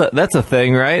mean, that's a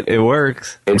thing, right? It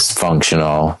works. It's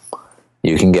functional.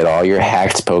 You can get all your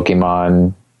hacked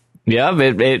Pokemon. Yeah,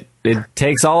 it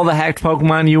takes all the hacked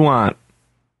Pokemon you want.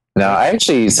 No,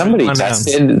 actually, somebody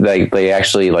tested, like, they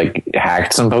actually, like,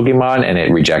 hacked some Pokemon and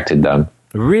it rejected them.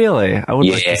 Really? I would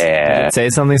like to say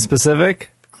something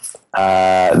specific?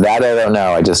 That I don't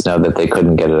know. I just know that they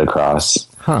couldn't get it across.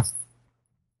 Huh.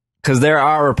 Because there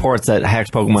are reports that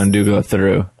hacked Pokemon do go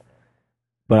through.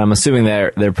 But I'm assuming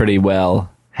they're pretty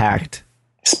well hacked.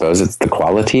 I suppose it's the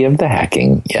quality of the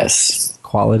hacking, yes.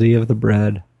 Quality of the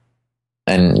bread.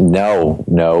 And no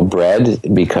bread,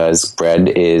 because bread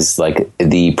is like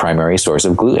the primary source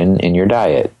of gluten in your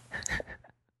diet.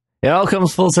 It all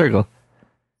comes full circle.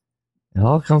 It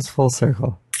all comes full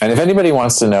circle. And if anybody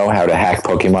wants to know how to hack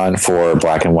Pokemon for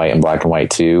Black and White and Black and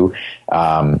White 2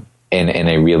 in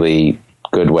a really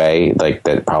good way, like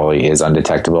that probably is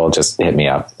undetectable, just hit me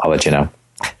up. I'll let you know.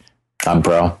 I'm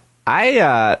pro.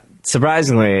 I,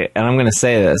 surprisingly, and I'm going to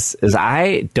say this, is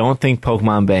I don't think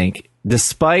Pokemon Bank,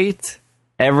 despite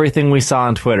everything we saw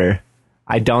on Twitter,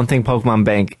 I don't think Pokemon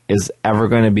Bank is ever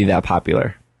going to be that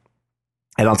popular.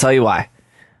 And I'll tell you why.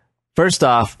 First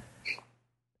off,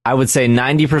 I would say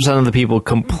 90% of the people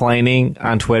complaining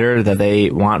on Twitter that they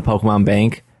want Pokemon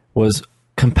Bank was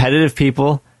competitive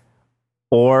people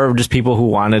or just people who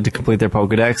wanted to complete their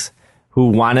Pokedex, who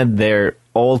wanted their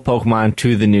old Pokemon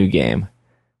to the new game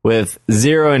with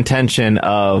zero intention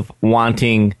of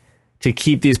wanting to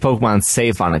keep these Pokemon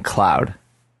safe on a cloud.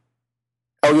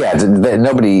 Oh, yeah.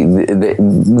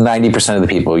 90% of the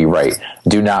people, you're right,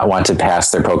 do not want to pass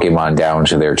their Pokemon down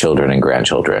to their children and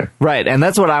grandchildren. Right. And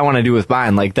that's what I want to do with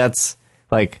mine. Like, that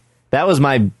was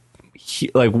my,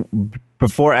 like,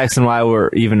 before X and Y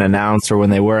were even announced or when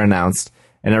they were announced,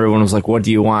 and everyone was like, "What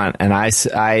do you want?" And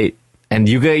and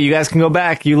you guys can go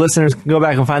back, you listeners can go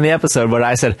back and find the episode. But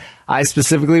I said I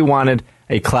specifically wanted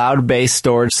a cloud-based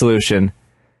storage solution.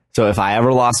 So if I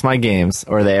ever lost my games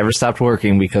or they ever stopped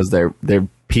working because they're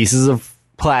pieces of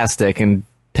plastic and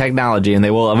technology and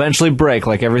they will eventually break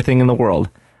like everything in the world,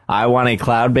 I want a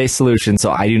cloud-based solution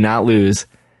so I do not lose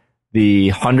the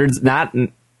hundreds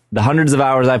of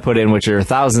hours I put in, which are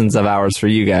thousands of hours for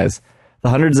you guys, the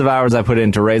hundreds of hours I put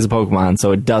in to raise a Pokemon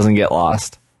so it doesn't get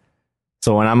lost.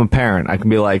 So when I'm a parent, I can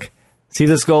be like, see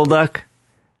this Golduck?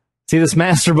 See this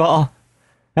Master Ball?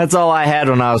 That's all I had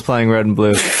when I was playing Red and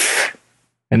Blue.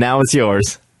 And now it's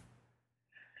yours.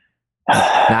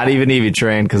 Not even Eevee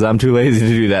Train, because I'm too lazy to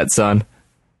do that, son.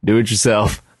 Do it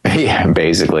yourself. Yeah,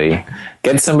 basically.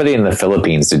 Get somebody in the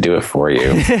Philippines to do it for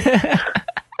you.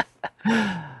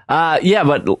 But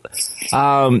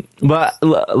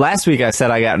last week I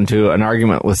said I got into an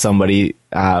argument with somebody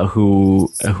who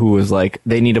was like,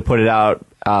 they need to put it out.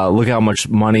 Look how much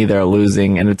money they're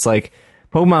losing. And it's like,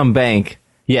 Pokemon Bank,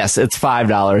 yes, it's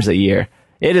 $5 a year.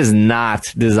 It is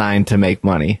not designed to make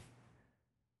money.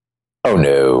 Oh,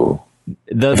 no.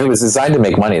 If it was designed to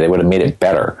make money, they would have made it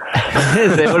better.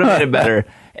 They would have made it better.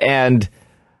 And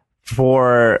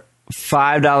for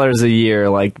 $5 a year,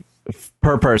 like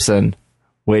per person,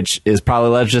 which is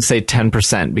probably, let's just say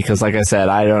 10%, because like I said,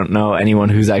 I don't know anyone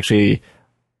besides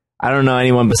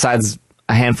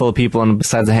a handful of people and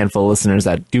besides a handful of listeners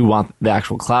that do want the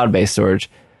actual cloud-based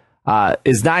storage,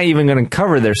 is not even going to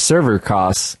cover their server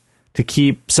costs to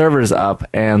keep servers up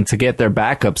and to get their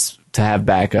backups, to have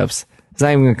backups. It's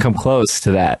not even going to come close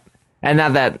to that. And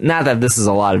not that this is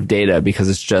a lot of data, because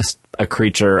it's just a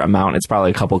creature amount. It's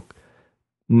probably a couple,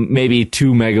 maybe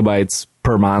 2 megabytes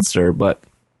per monster, but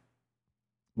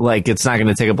like, it's not going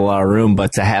to take up a lot of room.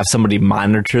 But to have somebody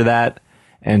monitor that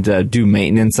and do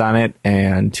maintenance on it,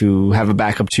 and to have a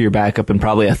backup to your backup, and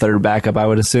probably a third backup, I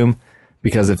would assume,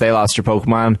 because if they lost your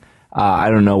Pokemon, I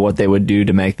don't know what they would do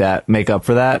to make up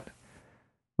for that.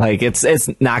 Like, it's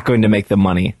not going to make them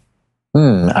money.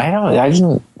 I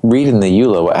didn't read in the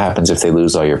EULA what happens if they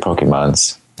lose all your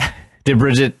Pokemons. Did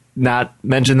Bridget not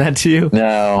mention that to you?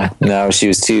 No, she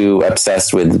was too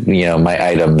obsessed with, my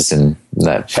items and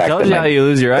the fact that how you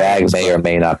lose your bag items, may or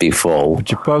may not be full.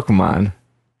 But your Pokemon.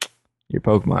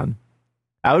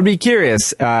 I would be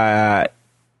curious,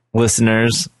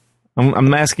 listeners.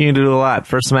 I'm asking you to do a lot.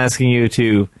 First, I'm asking you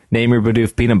to name your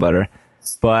Bidoof peanut butter.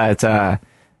 But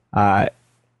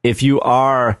if you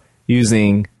are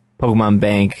using Pokemon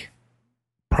Bank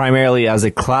primarily as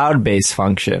a cloud-based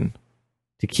function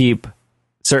to keep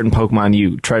certain Pokemon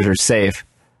you treasure safe,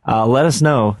 let us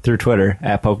know through Twitter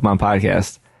at Pokemon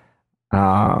Podcast.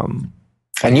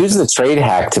 And use the trade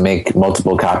hack to make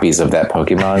multiple copies of that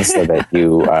Pokemon so that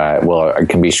you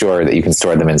can be sure that you can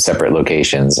store them in separate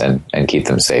locations and keep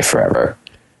them safe forever.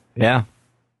 Yeah.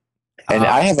 And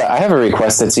I have a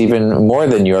request that's even more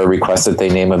than your request that they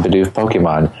name a Bidoof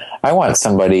Pokemon. I want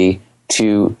somebody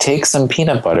to take some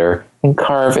peanut butter and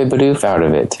carve a Bidoof out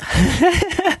of it.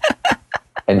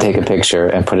 And take a picture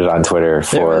and put it on Twitter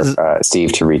for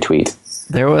Steve to retweet.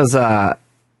 There was I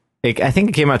think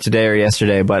it came out today or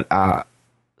yesterday, but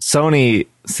Sony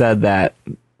said that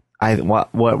what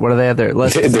are they?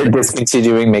 They're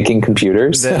discontinuing making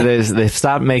computers. They've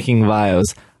stopped making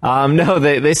Vios. No,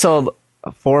 they sold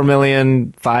 4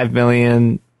 million, 5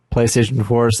 million PlayStation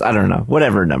 4s. I don't know,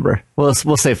 whatever number. We'll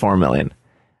say 4 million.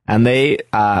 And they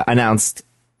announced,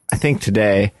 I think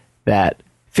today, that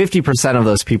 50% of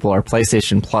those people are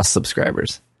PlayStation Plus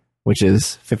subscribers, which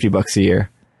is $50 a year.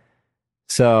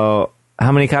 So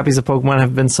how many copies of Pokemon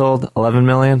have been sold? 11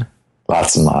 million?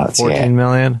 Lots and lots. 14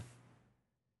 million.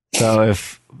 So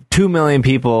if 2 million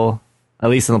people, at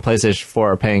least on the PlayStation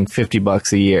 4, are paying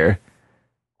 $50 a year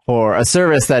for a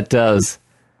service that does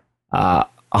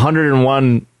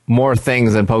 101 more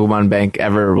things than Pokemon Bank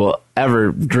will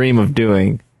ever dream of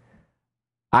doing,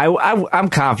 I'm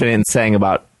confident in saying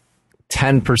about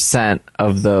 10%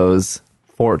 of those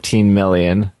 14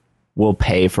 million will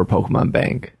pay for Pokemon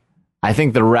Bank. I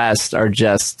think the rest are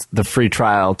just the free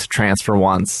trial to transfer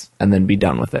once and then be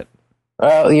done with it.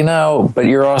 Well, but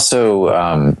you're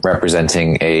also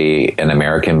representing an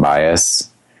American bias.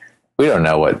 We don't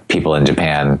know what people in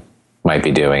Japan might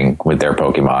be doing with their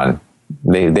Pokemon.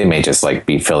 They may just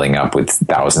be filling up with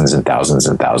thousands and thousands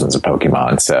and thousands of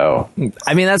Pokemon. So,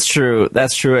 I mean, that's true.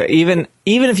 That's true. Even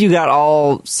if you got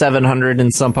all 700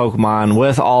 and some Pokemon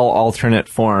with all alternate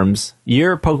forms,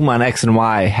 your Pokemon X and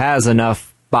Y has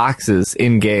enough boxes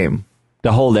in game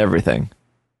to hold everything.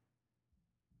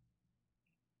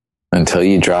 Until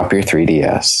you drop your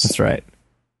 3DS. That's right.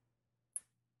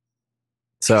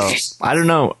 So, I don't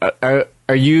know. Are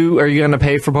Are you going to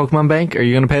pay for Pokemon Bank? Are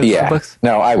you going to pay the $5?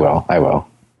 No, I will.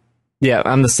 Yeah,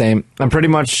 I'm the same. I'm pretty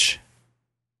much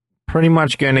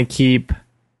going to keep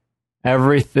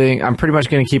everything. I'm pretty much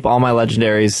going to keep all my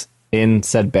legendaries in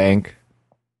said bank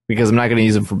because I'm not going to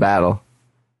use them for battle.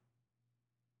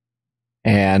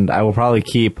 And I will probably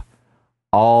keep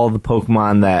all the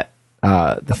Pokemon that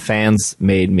the fans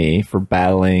made me for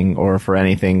battling or for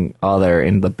anything other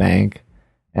in the bank.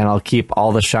 And I'll keep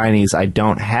all the shinies I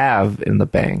don't have in the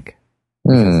bank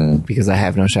because I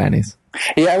have no shinies.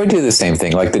 Yeah, I would do the same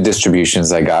thing. Like the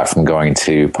distributions I got from going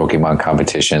to Pokemon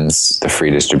competitions, the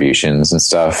free distributions and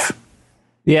stuff.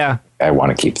 Yeah. I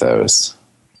want to keep those.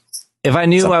 If I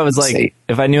knew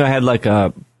if I knew I had like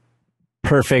a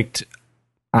perfect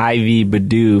Ivy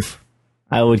Bidoof,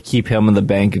 I would keep him in the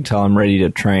bank until I'm ready to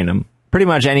train him. Pretty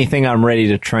much anything I'm ready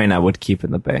to train, I would keep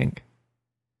in the bank.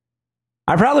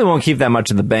 I probably won't keep that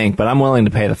much in the bank, but I'm willing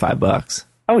to pay the $5.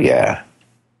 Oh, yeah.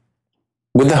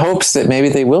 With the hopes that maybe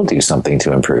they will do something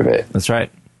to improve it. That's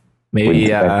right. Maybe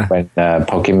when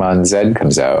Pokemon Z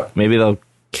comes out. Maybe they'll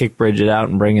kick Bridget out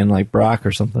and bring in like Brock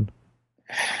or something.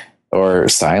 Or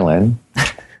Silent.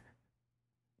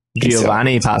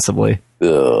 Giovanni, possibly.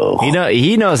 Ugh.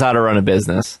 He knows how to run a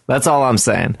business. That's all I'm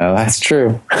saying. Oh, that's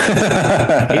true.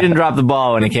 He didn't drop the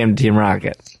ball when it came to Team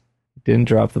Rocket. Didn't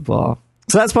drop the ball.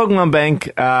 So that's Pokemon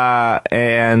Bank,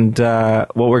 and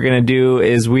what we're going to do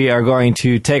is we are going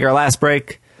to take our last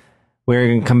break. We're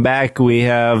going to come back. We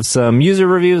have some user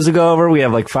reviews to go over. We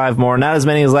have like 5 more, not as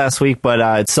many as last week, but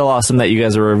it's still awesome that you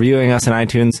guys are reviewing us in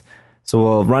iTunes. So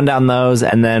we'll run down those,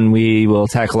 and then we will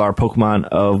tackle our Pokemon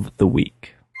of the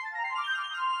week.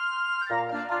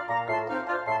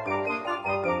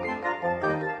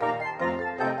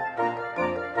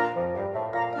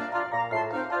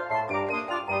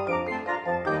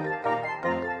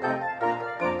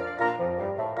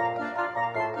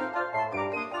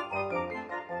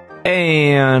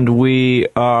 And we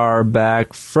are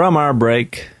back from our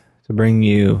break to bring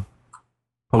you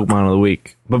Pokemon of the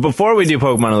Week. But before we do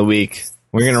Pokemon of the Week,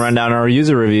 we're going to run down our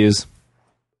user reviews.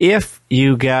 If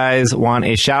you guys want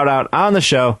a shout out on the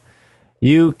show,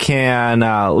 you can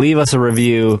leave us a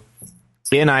review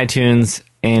in iTunes,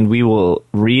 and we will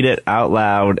read it out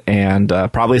loud and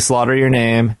probably slaughter your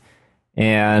name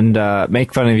and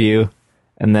make fun of you.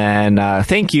 And then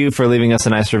thank you for leaving us a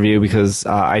nice review because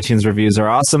iTunes reviews are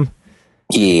awesome.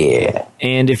 Yeah.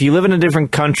 And if you live in a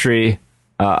different country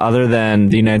other than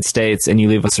the United States and you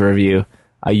leave us a review,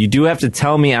 you do have to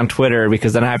tell me on Twitter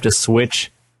because then I have to switch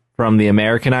from the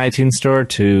American iTunes store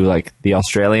to like the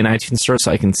Australian iTunes store so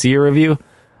I can see your review.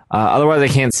 Otherwise, I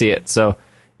can't see it. So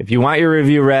if you want your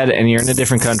review read and you're in a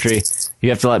different country,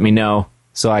 you have to let me know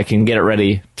so I can get it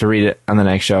ready to read it on the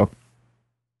next show.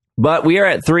 But we are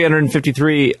at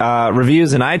 353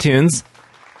 reviews in iTunes.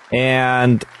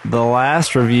 And the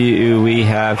last review we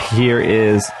have here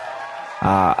is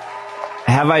Have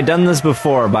I Done This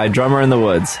Before by Drummer in the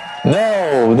Woods.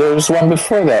 No, there was one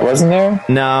before that, wasn't there?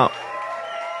 No,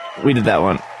 we did that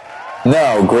one.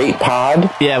 No, Great Pod?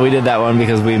 Yeah, we did that one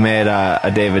because we made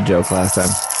a David joke last time.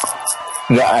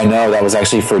 Yeah, I know. That was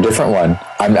actually for a different one.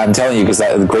 I'm telling you because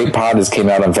the Great Pod came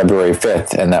out on February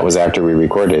 5th, and that was after we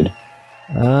recorded.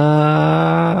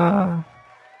 All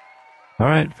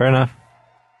right, fair enough.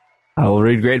 I will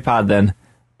read Great Pod then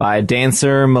by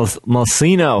Dancer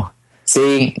Mulsino.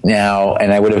 See, now,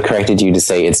 and I would have corrected you to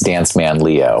say it's Dance Man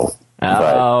Leo.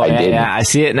 Oh, yeah, I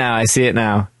see it now.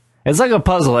 It's like a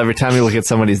puzzle every time you look at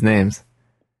somebody's names.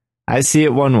 I see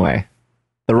it one way,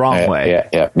 the wrong way.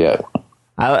 Yeah.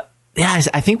 I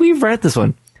think we've read this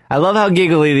one. I love how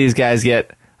giggly these guys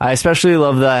get. I especially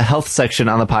love the health section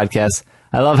on the podcast.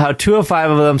 I love how 2 of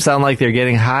 5 of them sound like they're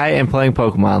getting high and playing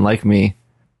Pokemon, like me.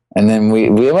 And then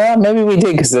well, maybe we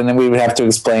did, because then we would have to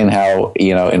explain how,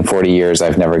 in 40 years,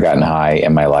 I've never gotten high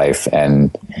in my life.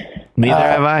 And neither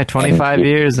have I, 25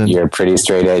 years. And you're pretty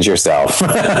straight edge yourself. All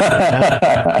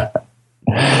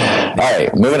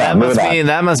right, moving on.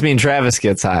 That must mean Travis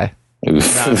gets high. No,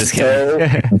 I'm just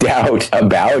kidding. No doubt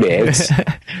about it.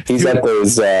 He's at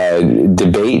those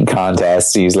debate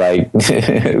contests. He's like,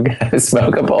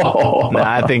 smoke a bowl. No,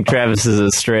 I think Travis is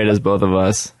as straight as both of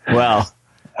us. Well,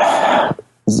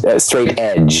 straight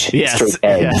edge. Yes, straight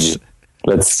edge.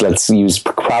 Yes. Let's use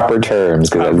proper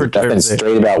terms because there's nothing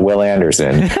straight about Will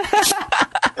Anderson.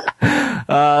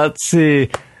 Let's see.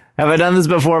 Have I Done This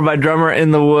Before by Drummer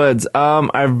in the Woods?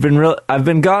 I've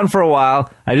been gone for a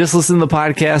while. I just listened to the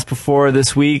podcast before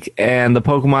this week, and the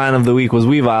Pokemon of the week was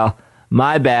Weavile.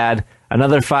 My bad.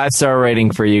 Another 5-star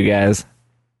rating for you guys.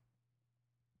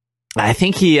 I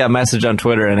think he messaged on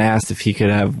Twitter and asked if he could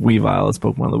have Weavile as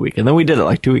Pokemon of the week, and then we did it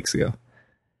like 2 weeks ago.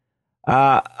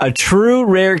 A True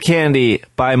Rare Candy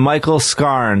by Michael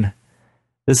Scarn.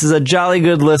 This is a jolly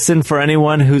good listen for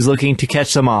anyone who's looking to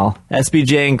catch them all.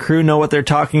 SBJ and crew know what they're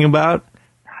talking about.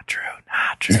 Not true.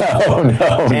 Oh,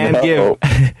 no, And no.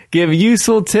 give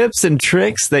useful tips and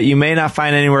tricks that you may not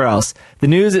find anywhere else. The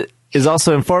news is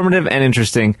also informative and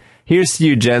interesting. Here's to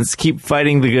you, gents. Keep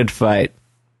fighting the good fight.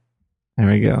 There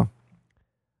we go.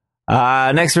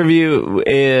 Next review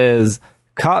is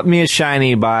Caught Me a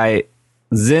Shiny by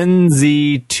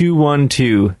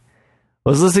Zinzi212.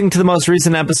 Was listening to the most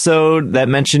recent episode that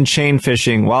mentioned chain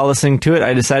fishing. While listening to it,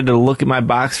 I decided to look at my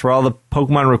box for all the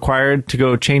Pokemon required to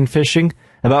go chain fishing.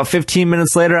 About 15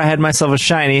 minutes later, I had myself a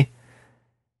shiny.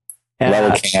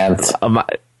 Relicanth.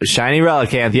 Shiny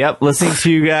Relicanth. Yep.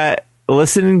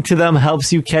 Listening to them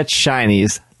helps you catch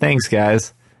shinies. Thanks,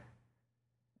 guys.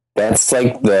 That's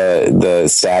like the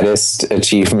saddest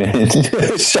achievement.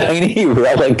 Shiny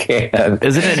Relicanth.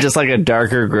 Isn't it just like a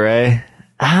darker gray?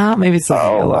 Maybe it's like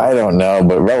yellow. I don't know,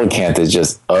 but Relicanth is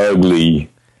just ugly.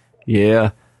 Yeah.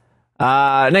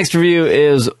 Next review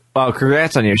is,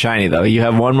 congrats on your shiny, though. You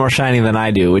have one more shiny than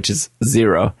I do, which is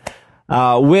 0.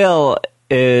 Will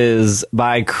is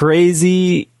by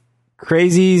Crazy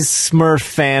Smurf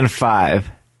Fan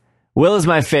 5. Will is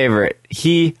my favorite.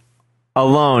 He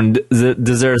alone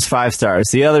deserves 5 stars.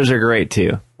 The others are great,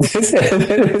 too. This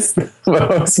is the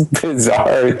most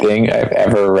bizarre thing I've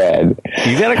ever read.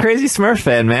 You got a Crazy Smurf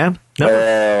fan, man.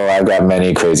 I've got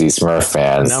many Crazy Smurf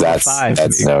fans.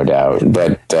 That's no doubt.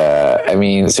 But I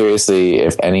mean, seriously,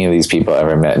 if any of these people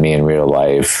ever met me in real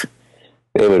life,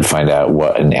 they would find out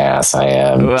what an ass I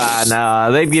am.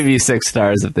 No, they'd give you 6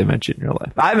 stars if they met you in real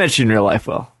life. I met you in real life,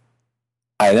 Will.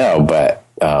 I know, but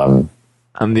I'm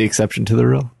the exception to the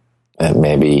rule.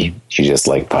 Maybe you just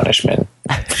like punishment.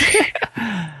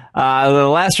 The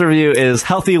last review is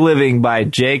Healthy Living by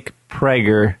Jake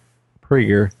Prager.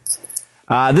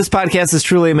 This podcast is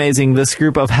truly amazing. This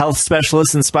group of health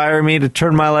specialists inspire me to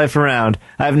turn my life around.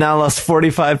 I've now lost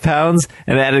 45 pounds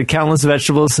and added countless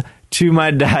vegetables to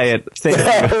my diet.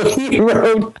 Thank you. He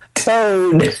wrote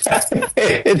toad.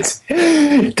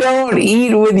 Don't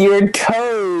eat with your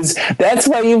toes. That's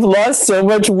why you've lost so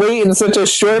much weight in such a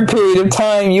short period of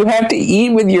time. You have to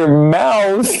eat with your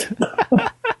mouth.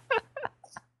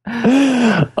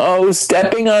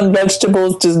 Stepping on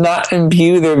vegetables does not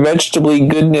imbue their vegetable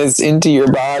goodness into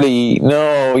your body.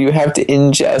 No, you have to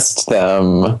ingest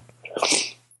them.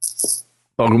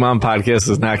 Pokemon Podcast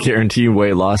does not guarantee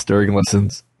weight loss during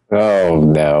listens. Oh,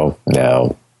 no.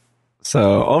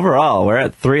 So overall, we're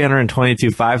at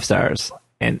 322 5 stars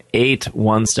and 8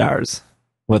 1 stars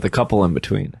with a couple in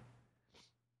between.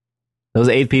 Those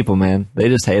 8 people, man, they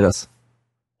just hate us.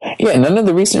 Yeah, none of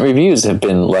the recent reviews have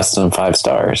been less than 5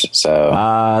 stars. So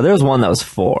there was one that was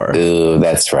 4. Ooh,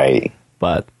 that's right.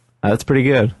 But that's pretty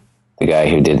good. The guy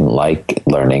who didn't like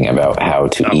learning about how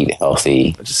to eat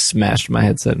healthy. I just smashed my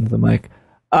headset into the mic.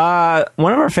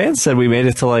 One of our fans said we made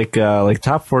it to like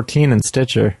top 14 in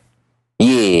Stitcher.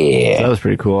 Yeah. So that was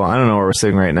pretty cool. I don't know where we're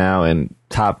sitting right now in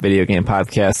top video game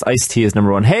podcasts. Ice-T is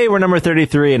number 1. Hey, we're number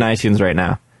 33 in iTunes right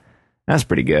now. That's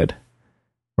pretty good.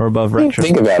 We're above retro.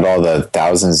 Think about all the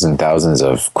thousands and thousands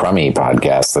of crummy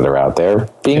podcasts that are out there.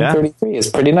 Being 33 is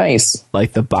pretty nice.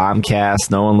 Like the Bombcast.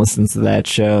 No one listens to that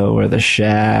show. Or the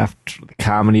Shaft. Or the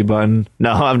Comedy Button.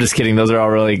 No, I'm just kidding. Those are all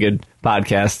really good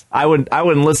podcasts. I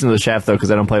wouldn't listen to the Shaft, though,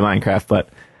 because I don't play Minecraft. But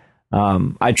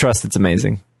I trust it's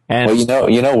amazing. And well,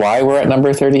 you know why we're at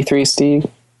number 33, Steve?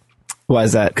 Why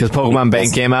is that? Because Pokemon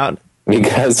Bank came out?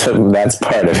 Because that's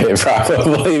part of it,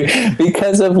 probably.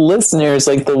 Because of listeners,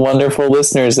 like the wonderful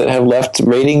listeners that have left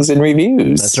ratings and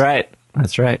reviews. That's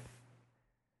right.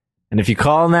 And if you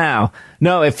call now,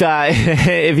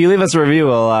 if you leave us a review,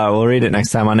 we'll read it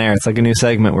next time on air. It's like a new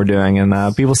segment we're doing,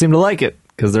 and people seem to like it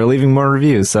because they're leaving more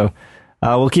reviews. So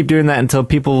we'll keep doing that until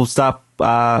people stop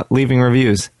leaving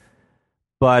reviews.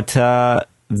 But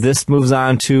this moves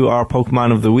on to our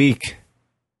Pokemon of the Week,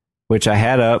 which I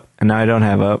had up, and now I don't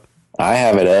have up. I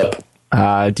have it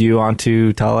up. Do you want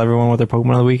to tell everyone what their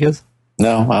Pokemon of the Week is?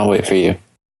 No, I'll wait for you.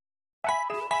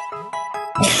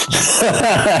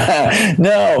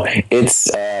 No,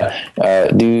 it's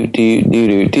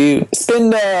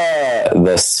Spinda,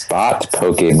 the Spot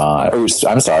Pokemon.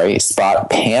 I'm sorry, Spot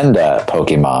Panda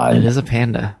Pokemon. It is a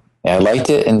panda. I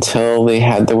liked it until they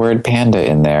had the word panda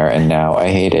in there, and now I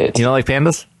hate it. You don't like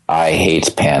pandas? I hate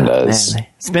pandas. Man,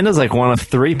 Spinda's like one of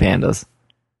 3 pandas.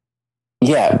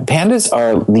 Yeah, pandas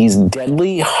are these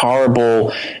deadly,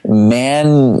 horrible,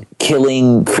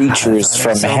 man-killing creatures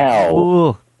from hell.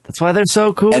 Cool. That's why they're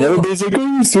so cool. And everybody's like,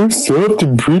 oh, you're so soft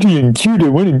and pretty and cute. I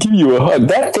want to give you a hug.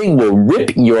 That thing will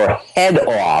rip your head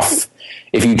off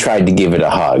if you tried to give it a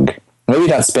hug. Maybe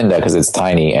not Spinda because it's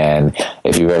tiny, and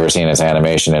if you've ever seen its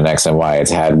animation in X and Y,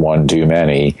 it's had one too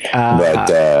many.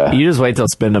 But you just wait till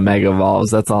Spinda Mega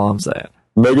evolves. That's all I'm saying.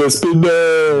 Mega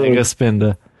Spinda! Mega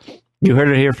Spinda. You heard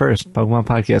it here first. Pokemon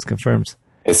Podcast confirms.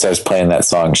 It starts playing that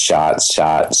song, Shot,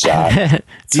 Shot, Shot.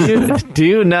 Do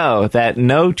you know that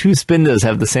no two Spindas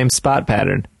have the same spot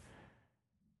pattern?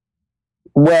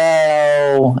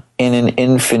 Well, in an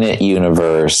infinite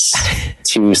universe,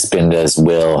 two Spindas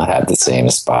will have the same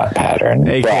spot pattern.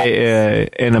 AKA,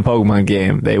 in a Pokemon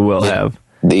game, they will have.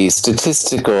 The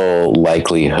statistical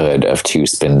likelihood of two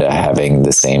Spinda having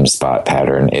the same spot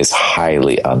pattern is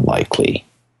highly unlikely.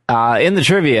 In the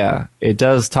trivia, it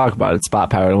does talk about its spot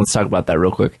pattern. Let's talk about that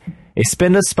real quick. A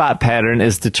Spinda spot pattern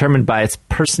is determined by its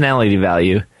personality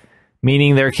value,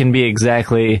 meaning there can be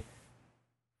exactly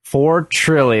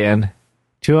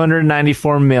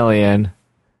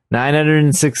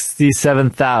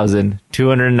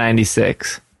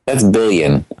 4,294,967,296. That's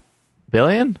billion.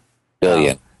 Billion?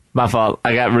 Billion. My fault.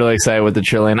 I got really excited with the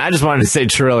trillion. I just wanted to say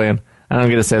trillion. I don't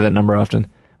get to say that number often.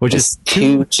 Which is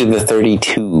 2 to the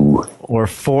 32. Or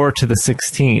 4 to the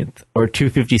 16th. Or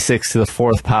 256 to the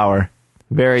 4th power.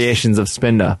 Variations of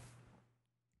Spinda.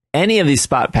 Any of these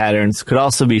spot patterns could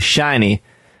also be shiny,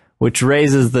 which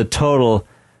raises the total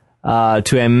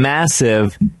to a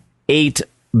massive 8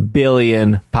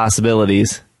 billion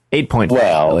possibilities. 8.5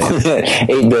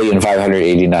 billion.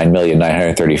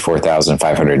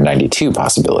 8,589,934,592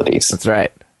 possibilities. That's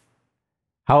right.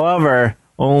 However,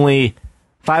 only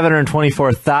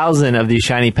 524,000 of these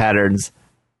shiny patterns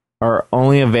are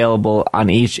only available on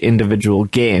each individual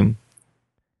game.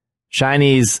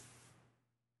 Shinies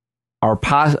are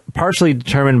partially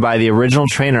determined by the original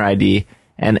trainer ID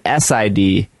and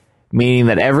SID, meaning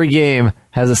that every game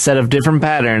has a set of different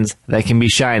patterns that can be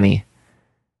shiny.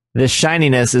 This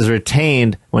shininess is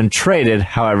retained when traded,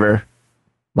 however,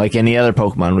 like any other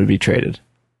Pokemon would be traded.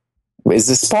 Is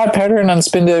the spot pattern on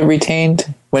Spinda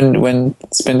retained when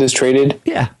Spinda's traded?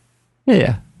 Yeah.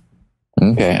 Okay.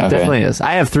 Definitely is.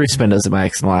 I have 3 Spindas in my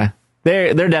X and Y.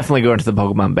 They're definitely going to the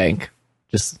Pokemon Bank.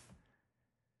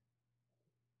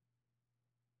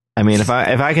 I mean, if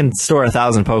I can store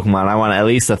 1,000 Pokemon, I want at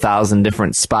least 1,000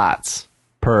 different spots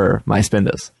per my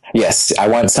Spindas. Yes, I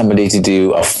want somebody to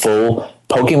do a full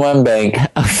Pokemon Bank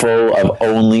full of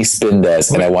only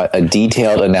Spindas, and I want a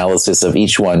detailed analysis of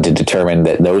each one to determine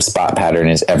that no spot pattern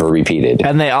is ever repeated.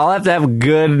 And they all have to have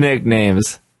good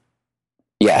nicknames.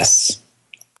 Yes.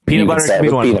 Peanut butter can be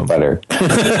one of them. Butter.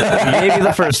 Maybe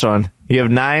the first one. You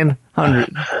have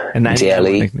 990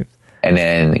 jelly, nicknames. And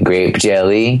then grape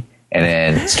jelly, and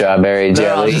then strawberry They're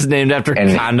jelly. all just named after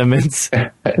condiments.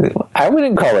 I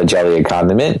wouldn't call a jelly a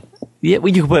condiment. Yeah,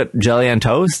 well, you could put jelly on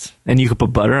toast, and you could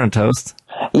put butter on toast.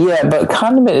 Yeah, but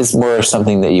condiment is more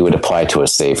something that you would apply to a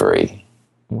savory,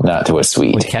 not to a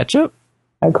sweet. With ketchup?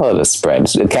 I call it a spread.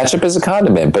 Ketchup is a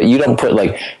condiment, but you don't put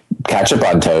like ketchup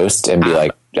on toast and be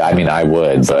like, I mean, I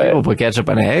would, but People put ketchup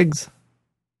on eggs.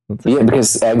 yeah,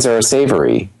 because eggs are a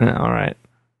savory. Yeah, all right.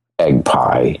 Egg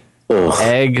pie. Ugh.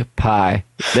 Egg pie.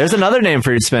 There's another name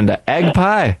for your Spinda. Egg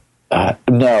pie.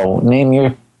 No, name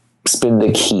your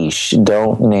Spinda quiche.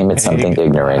 Don't name it something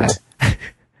ignorant.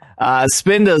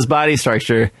 Spinda's body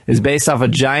structure is based off a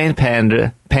giant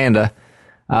panda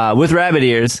with rabbit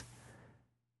ears,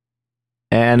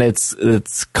 and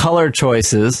its color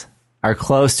choices are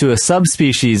close to a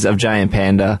subspecies of giant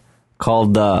panda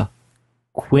called the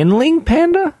Quinling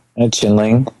panda? A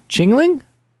chinling? Chingling?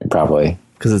 Probably.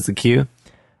 Because it's a Q.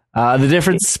 The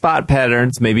different spot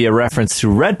patterns may be a reference to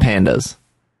red pandas,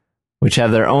 which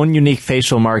have their own unique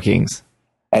facial markings.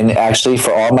 And actually,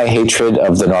 for all my hatred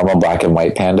of the normal black and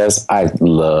white pandas, I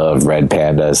love red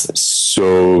pandas.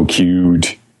 So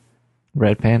cute.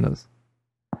 Red pandas.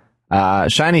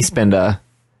 Shiny Spinda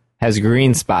has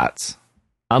green spots,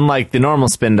 unlike the normal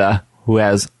Spinda, who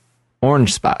has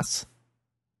orange spots.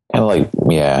 Kind of like,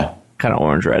 yeah. Kind of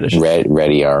orange reddish.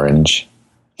 Reddy orange.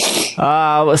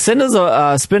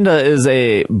 Spinda is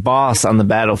a boss on the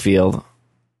battlefield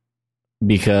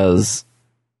because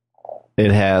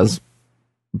it has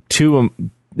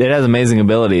amazing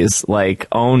abilities like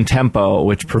Own Tempo,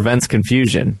 which prevents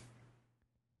confusion,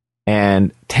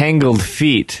 and Tangled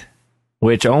Feet,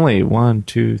 which only 1,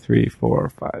 2, 3, 4,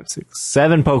 5, 6,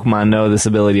 7 Pokemon know this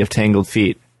ability of Tangled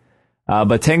Feet.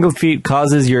 But Tangled Feet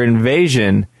causes your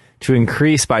invasion to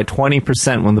increase by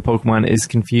 20% when the Pokemon is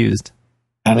confused.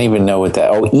 I don't even know what that...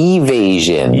 Oh,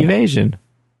 evasion. Evasion.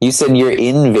 You said your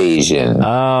invasion.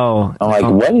 Oh. I'm like,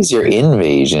 what is your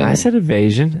invasion? I said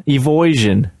evasion.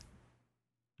 Evoision.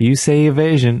 You say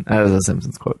evasion. That was a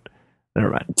Simpsons quote. Never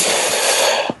mind.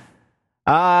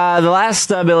 The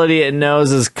last ability it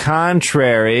knows is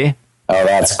Contrary, Oh,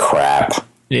 that's crap.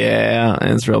 Yeah,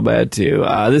 and it's real bad too.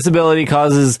 This ability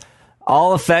causes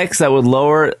all effects that would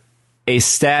lower a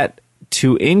stat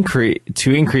to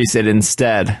increase it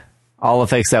instead. All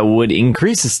effects that would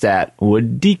increase a stat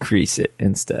would decrease it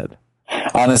instead.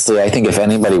 Honestly, I think if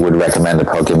anybody would recommend a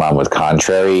Pokemon with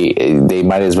Contrary, they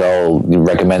might as well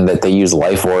recommend that they use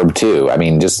Life Orb too. I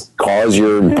mean, just cause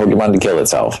your Pokemon to kill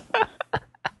itself.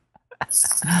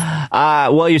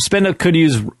 Well, your Spinda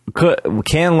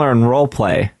can learn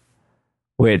Roleplay,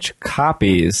 which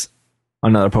copies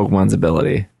another Pokemon's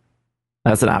ability.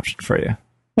 That's an option for you.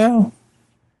 Yeah,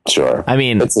 sure. I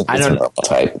mean, I don't know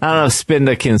if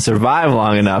Spinda can survive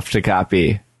long enough to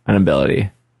copy an ability,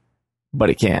 but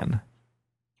it can.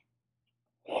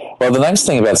 Well, the nice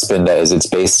thing about Spinda is its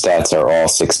base stats are all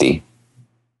 60.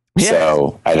 Yeah.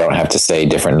 So I don't have to say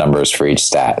different numbers for each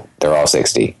stat. They're all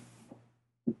 60.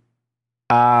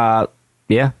 Yeah,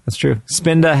 that's true.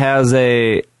 Spinda has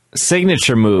a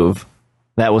signature move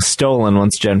that was stolen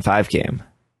once Gen 5 came.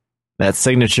 That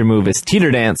signature move is Teeter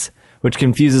Dance, which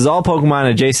confuses all Pokemon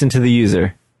adjacent to the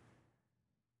user.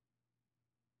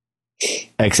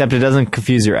 Except it doesn't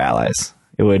confuse your allies.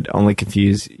 It would only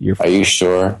confuse your... Are you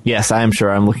sure? Yes, I am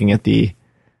sure. I'm looking at the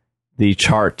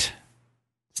chart.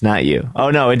 It's not you.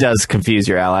 Oh, no, it does confuse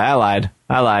your ally. I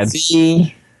lied.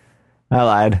 See? I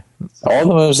lied. All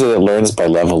the moves that it learns by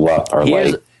level up are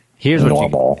here's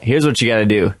normal. Here's what you got to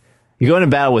do. You go into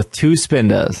battle with 2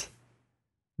 Spindas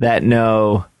that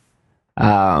know...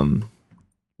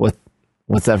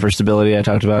 what's that first ability I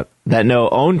talked about? That know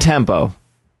own tempo.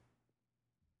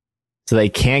 So they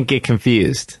can't get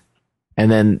confused. And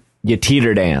then you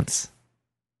Teeter Dance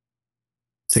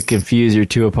to confuse your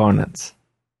 2 opponents.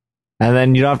 And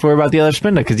then you don't have to worry about the other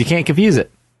Spinda because you can't confuse it.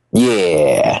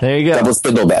 Yeah. There you go. Double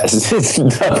Spindle battle.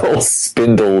 Double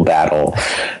Spindle battle.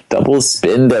 Double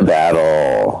Spinda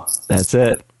battle. That's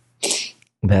it.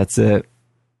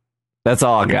 That's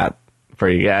all I got for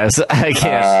you guys. I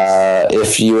can't.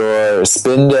 If your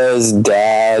Spinda's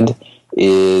dad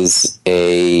is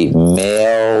a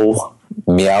male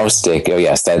Meowstic, oh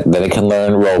yes, then it can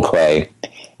learn Roleplay.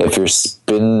 If your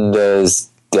Spinda's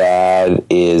dad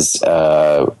is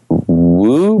a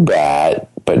Woobat,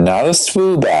 but not a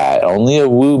Swoobat, only a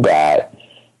Woobat,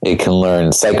 it can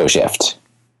learn Psycho Shift.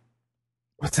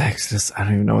 What's Exodus? I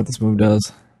don't even know what this move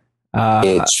does.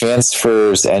 It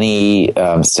transfers any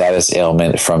status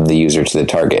ailment from the user to the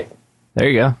target. There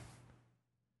you go.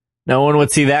 No one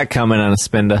would see that coming on a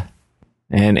Spinda.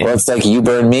 Well, it's like you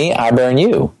burn me, I burn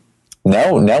you.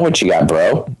 No, what you got,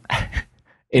 bro?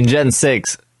 In Gen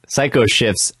 6, Psycho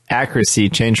Shift's accuracy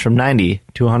changed from 90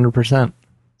 to 100%.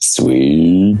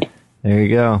 Sweet. There you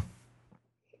go.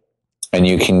 And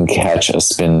you can catch a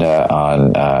Spinda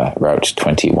on Route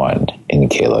 21 in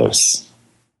Kalos.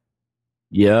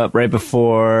 Yep, right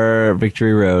before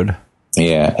Victory Road.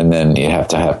 Yeah, and then you have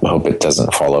to hope it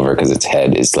doesn't fall over because its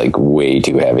head is like way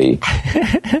too heavy.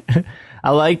 I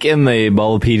like in the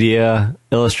Bulbapedia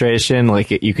illustration,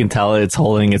 like you can tell it's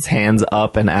holding its hands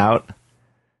up and out.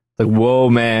 Like,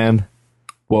 whoa, man.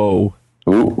 Whoa.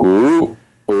 Ooh.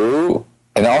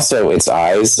 And also its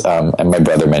eyes, and my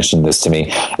brother mentioned this to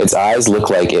me, its eyes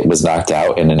look like it was knocked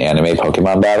out in an anime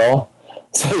Pokemon battle.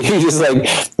 So you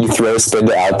throw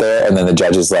Spinda out there, and then the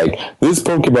judge is like, this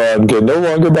Pokemon can no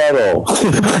longer battle.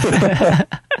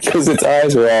 Because its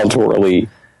eyes were all twirly.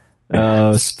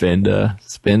 Oh, Spinda.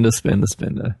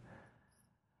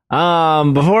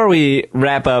 Before we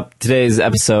wrap up today's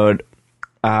episode,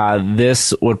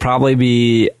 this would probably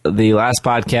be the last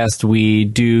podcast we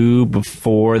do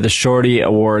before the Shorty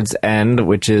Awards end,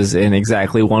 which is in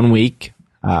exactly 1 week,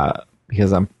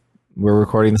 because we're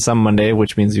recording this on Monday,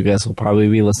 which means you guys will probably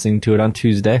be listening to it on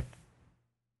Tuesday.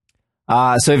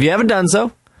 So if you haven't done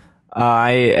so,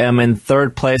 I am in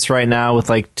 3rd place right now with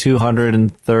like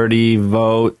 230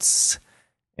 votes,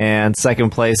 and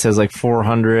 2nd place has like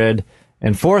 400,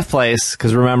 and 4th place,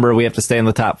 because remember we have to stay in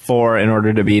the top 4 in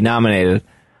order to be nominated,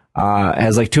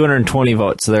 has like 220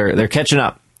 votes. So they're catching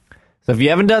up. So if you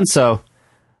haven't done so,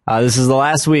 this is the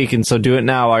last week, and so do it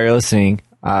now while you're listening.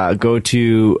 Go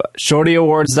to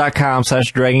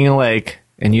shortyawards.com/dragging-a-lake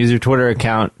and use your Twitter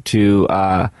account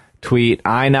to tweet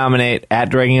I nominate at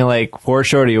Dragging a Lake for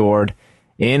Shorty Award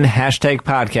in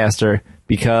 #podcaster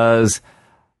because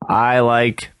I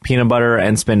like peanut butter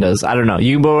and Spindas. I don't know.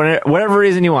 You can put whatever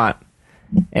reason you want.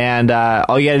 And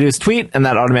all you got to do is tweet, and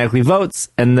that automatically votes.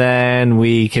 And then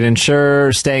we can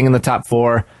ensure staying in the top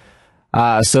 4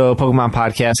 so Pokemon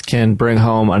Podcast can bring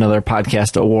home another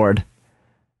podcast award.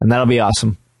 And that'll be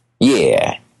awesome.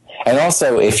 Yeah. And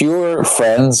also, if your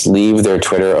friends leave their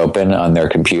Twitter open on their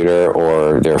computer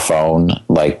or their phone,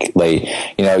 like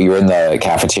you're in the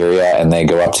cafeteria and they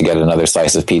go up to get another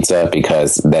slice of pizza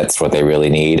because that's what they really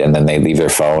need, and then they leave their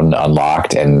phone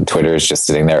unlocked and Twitter is just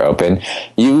sitting there open,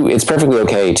 it's perfectly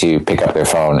okay to pick up their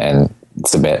phone and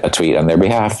submit a tweet on their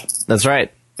behalf. That's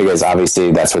right. Because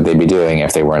obviously that's what they'd be doing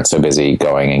if they weren't so busy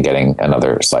going and getting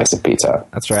another slice of pizza.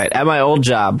 That's right. At my old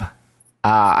job,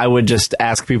 I would just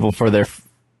ask people for their...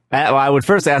 I would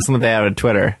first ask them if they had a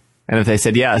Twitter, and if they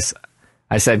said yes,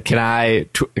 I said, "Can I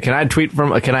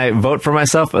vote for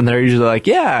myself?" And they're usually like,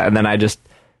 "Yeah." And then I just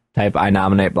type, "I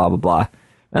nominate blah blah blah,"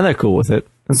 and they're cool with it.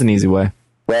 That's an easy way.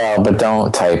 Well, but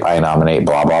don't type "I nominate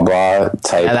blah blah blah."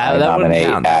 Type "I nominate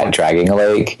at Dragging a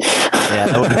Lake." Yeah,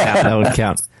 that wouldn't count. That would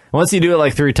count. Once you do it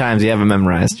like 3 times, you have it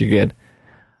memorized. You're good.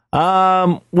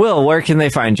 Will, where can they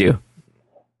find you?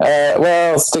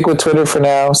 Well, stick with Twitter for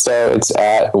now. So it's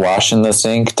at Washin the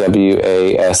Sink,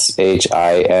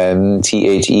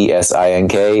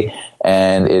 WASHINTHESINK,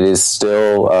 and it is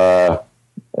still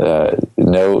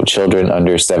no children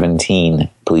under 17,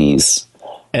 please.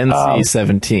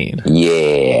 NC-17.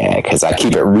 Yeah, because I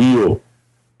keep it real.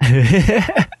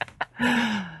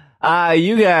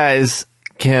 You guys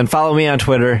can follow me on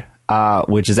Twitter,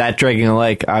 which is at Dragging a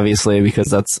Lake, obviously,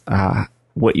 because that's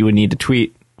what you would need to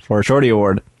tweet for a Shorty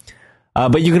Award.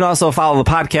 But you can also follow the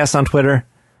podcast on Twitter.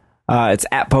 It's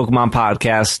at Pokemon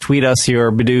Podcast. Tweet us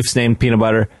your Bidoofs named Peanut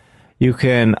Butter. You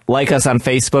can like us on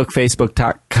Facebook,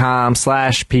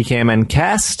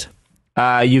 facebook.com/PKMNcast.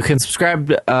 You can subscribe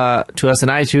to us on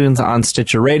iTunes, on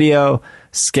Stitcher Radio,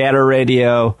 Scatter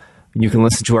Radio. You can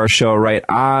listen to our show right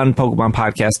on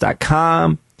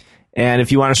PokemonPodcast.com. And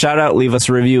if you want a shout out, leave us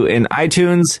a review in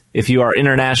iTunes. If you are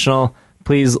international,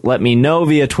 please let me know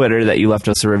via Twitter that you left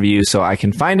us a review so I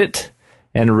can find it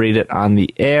and read it on the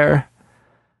air.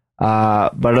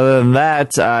 But other than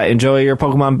that, enjoy your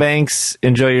Pokemon banks,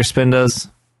 enjoy your Spindas.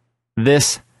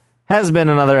 This has been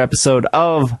another episode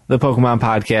of the Pokemon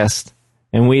Podcast,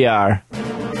 and we are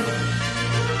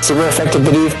Super Effective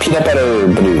Bidoof, Peanut Butter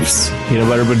Bidoofs. Peanut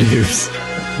Butter Bidoofs.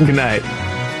 Good night.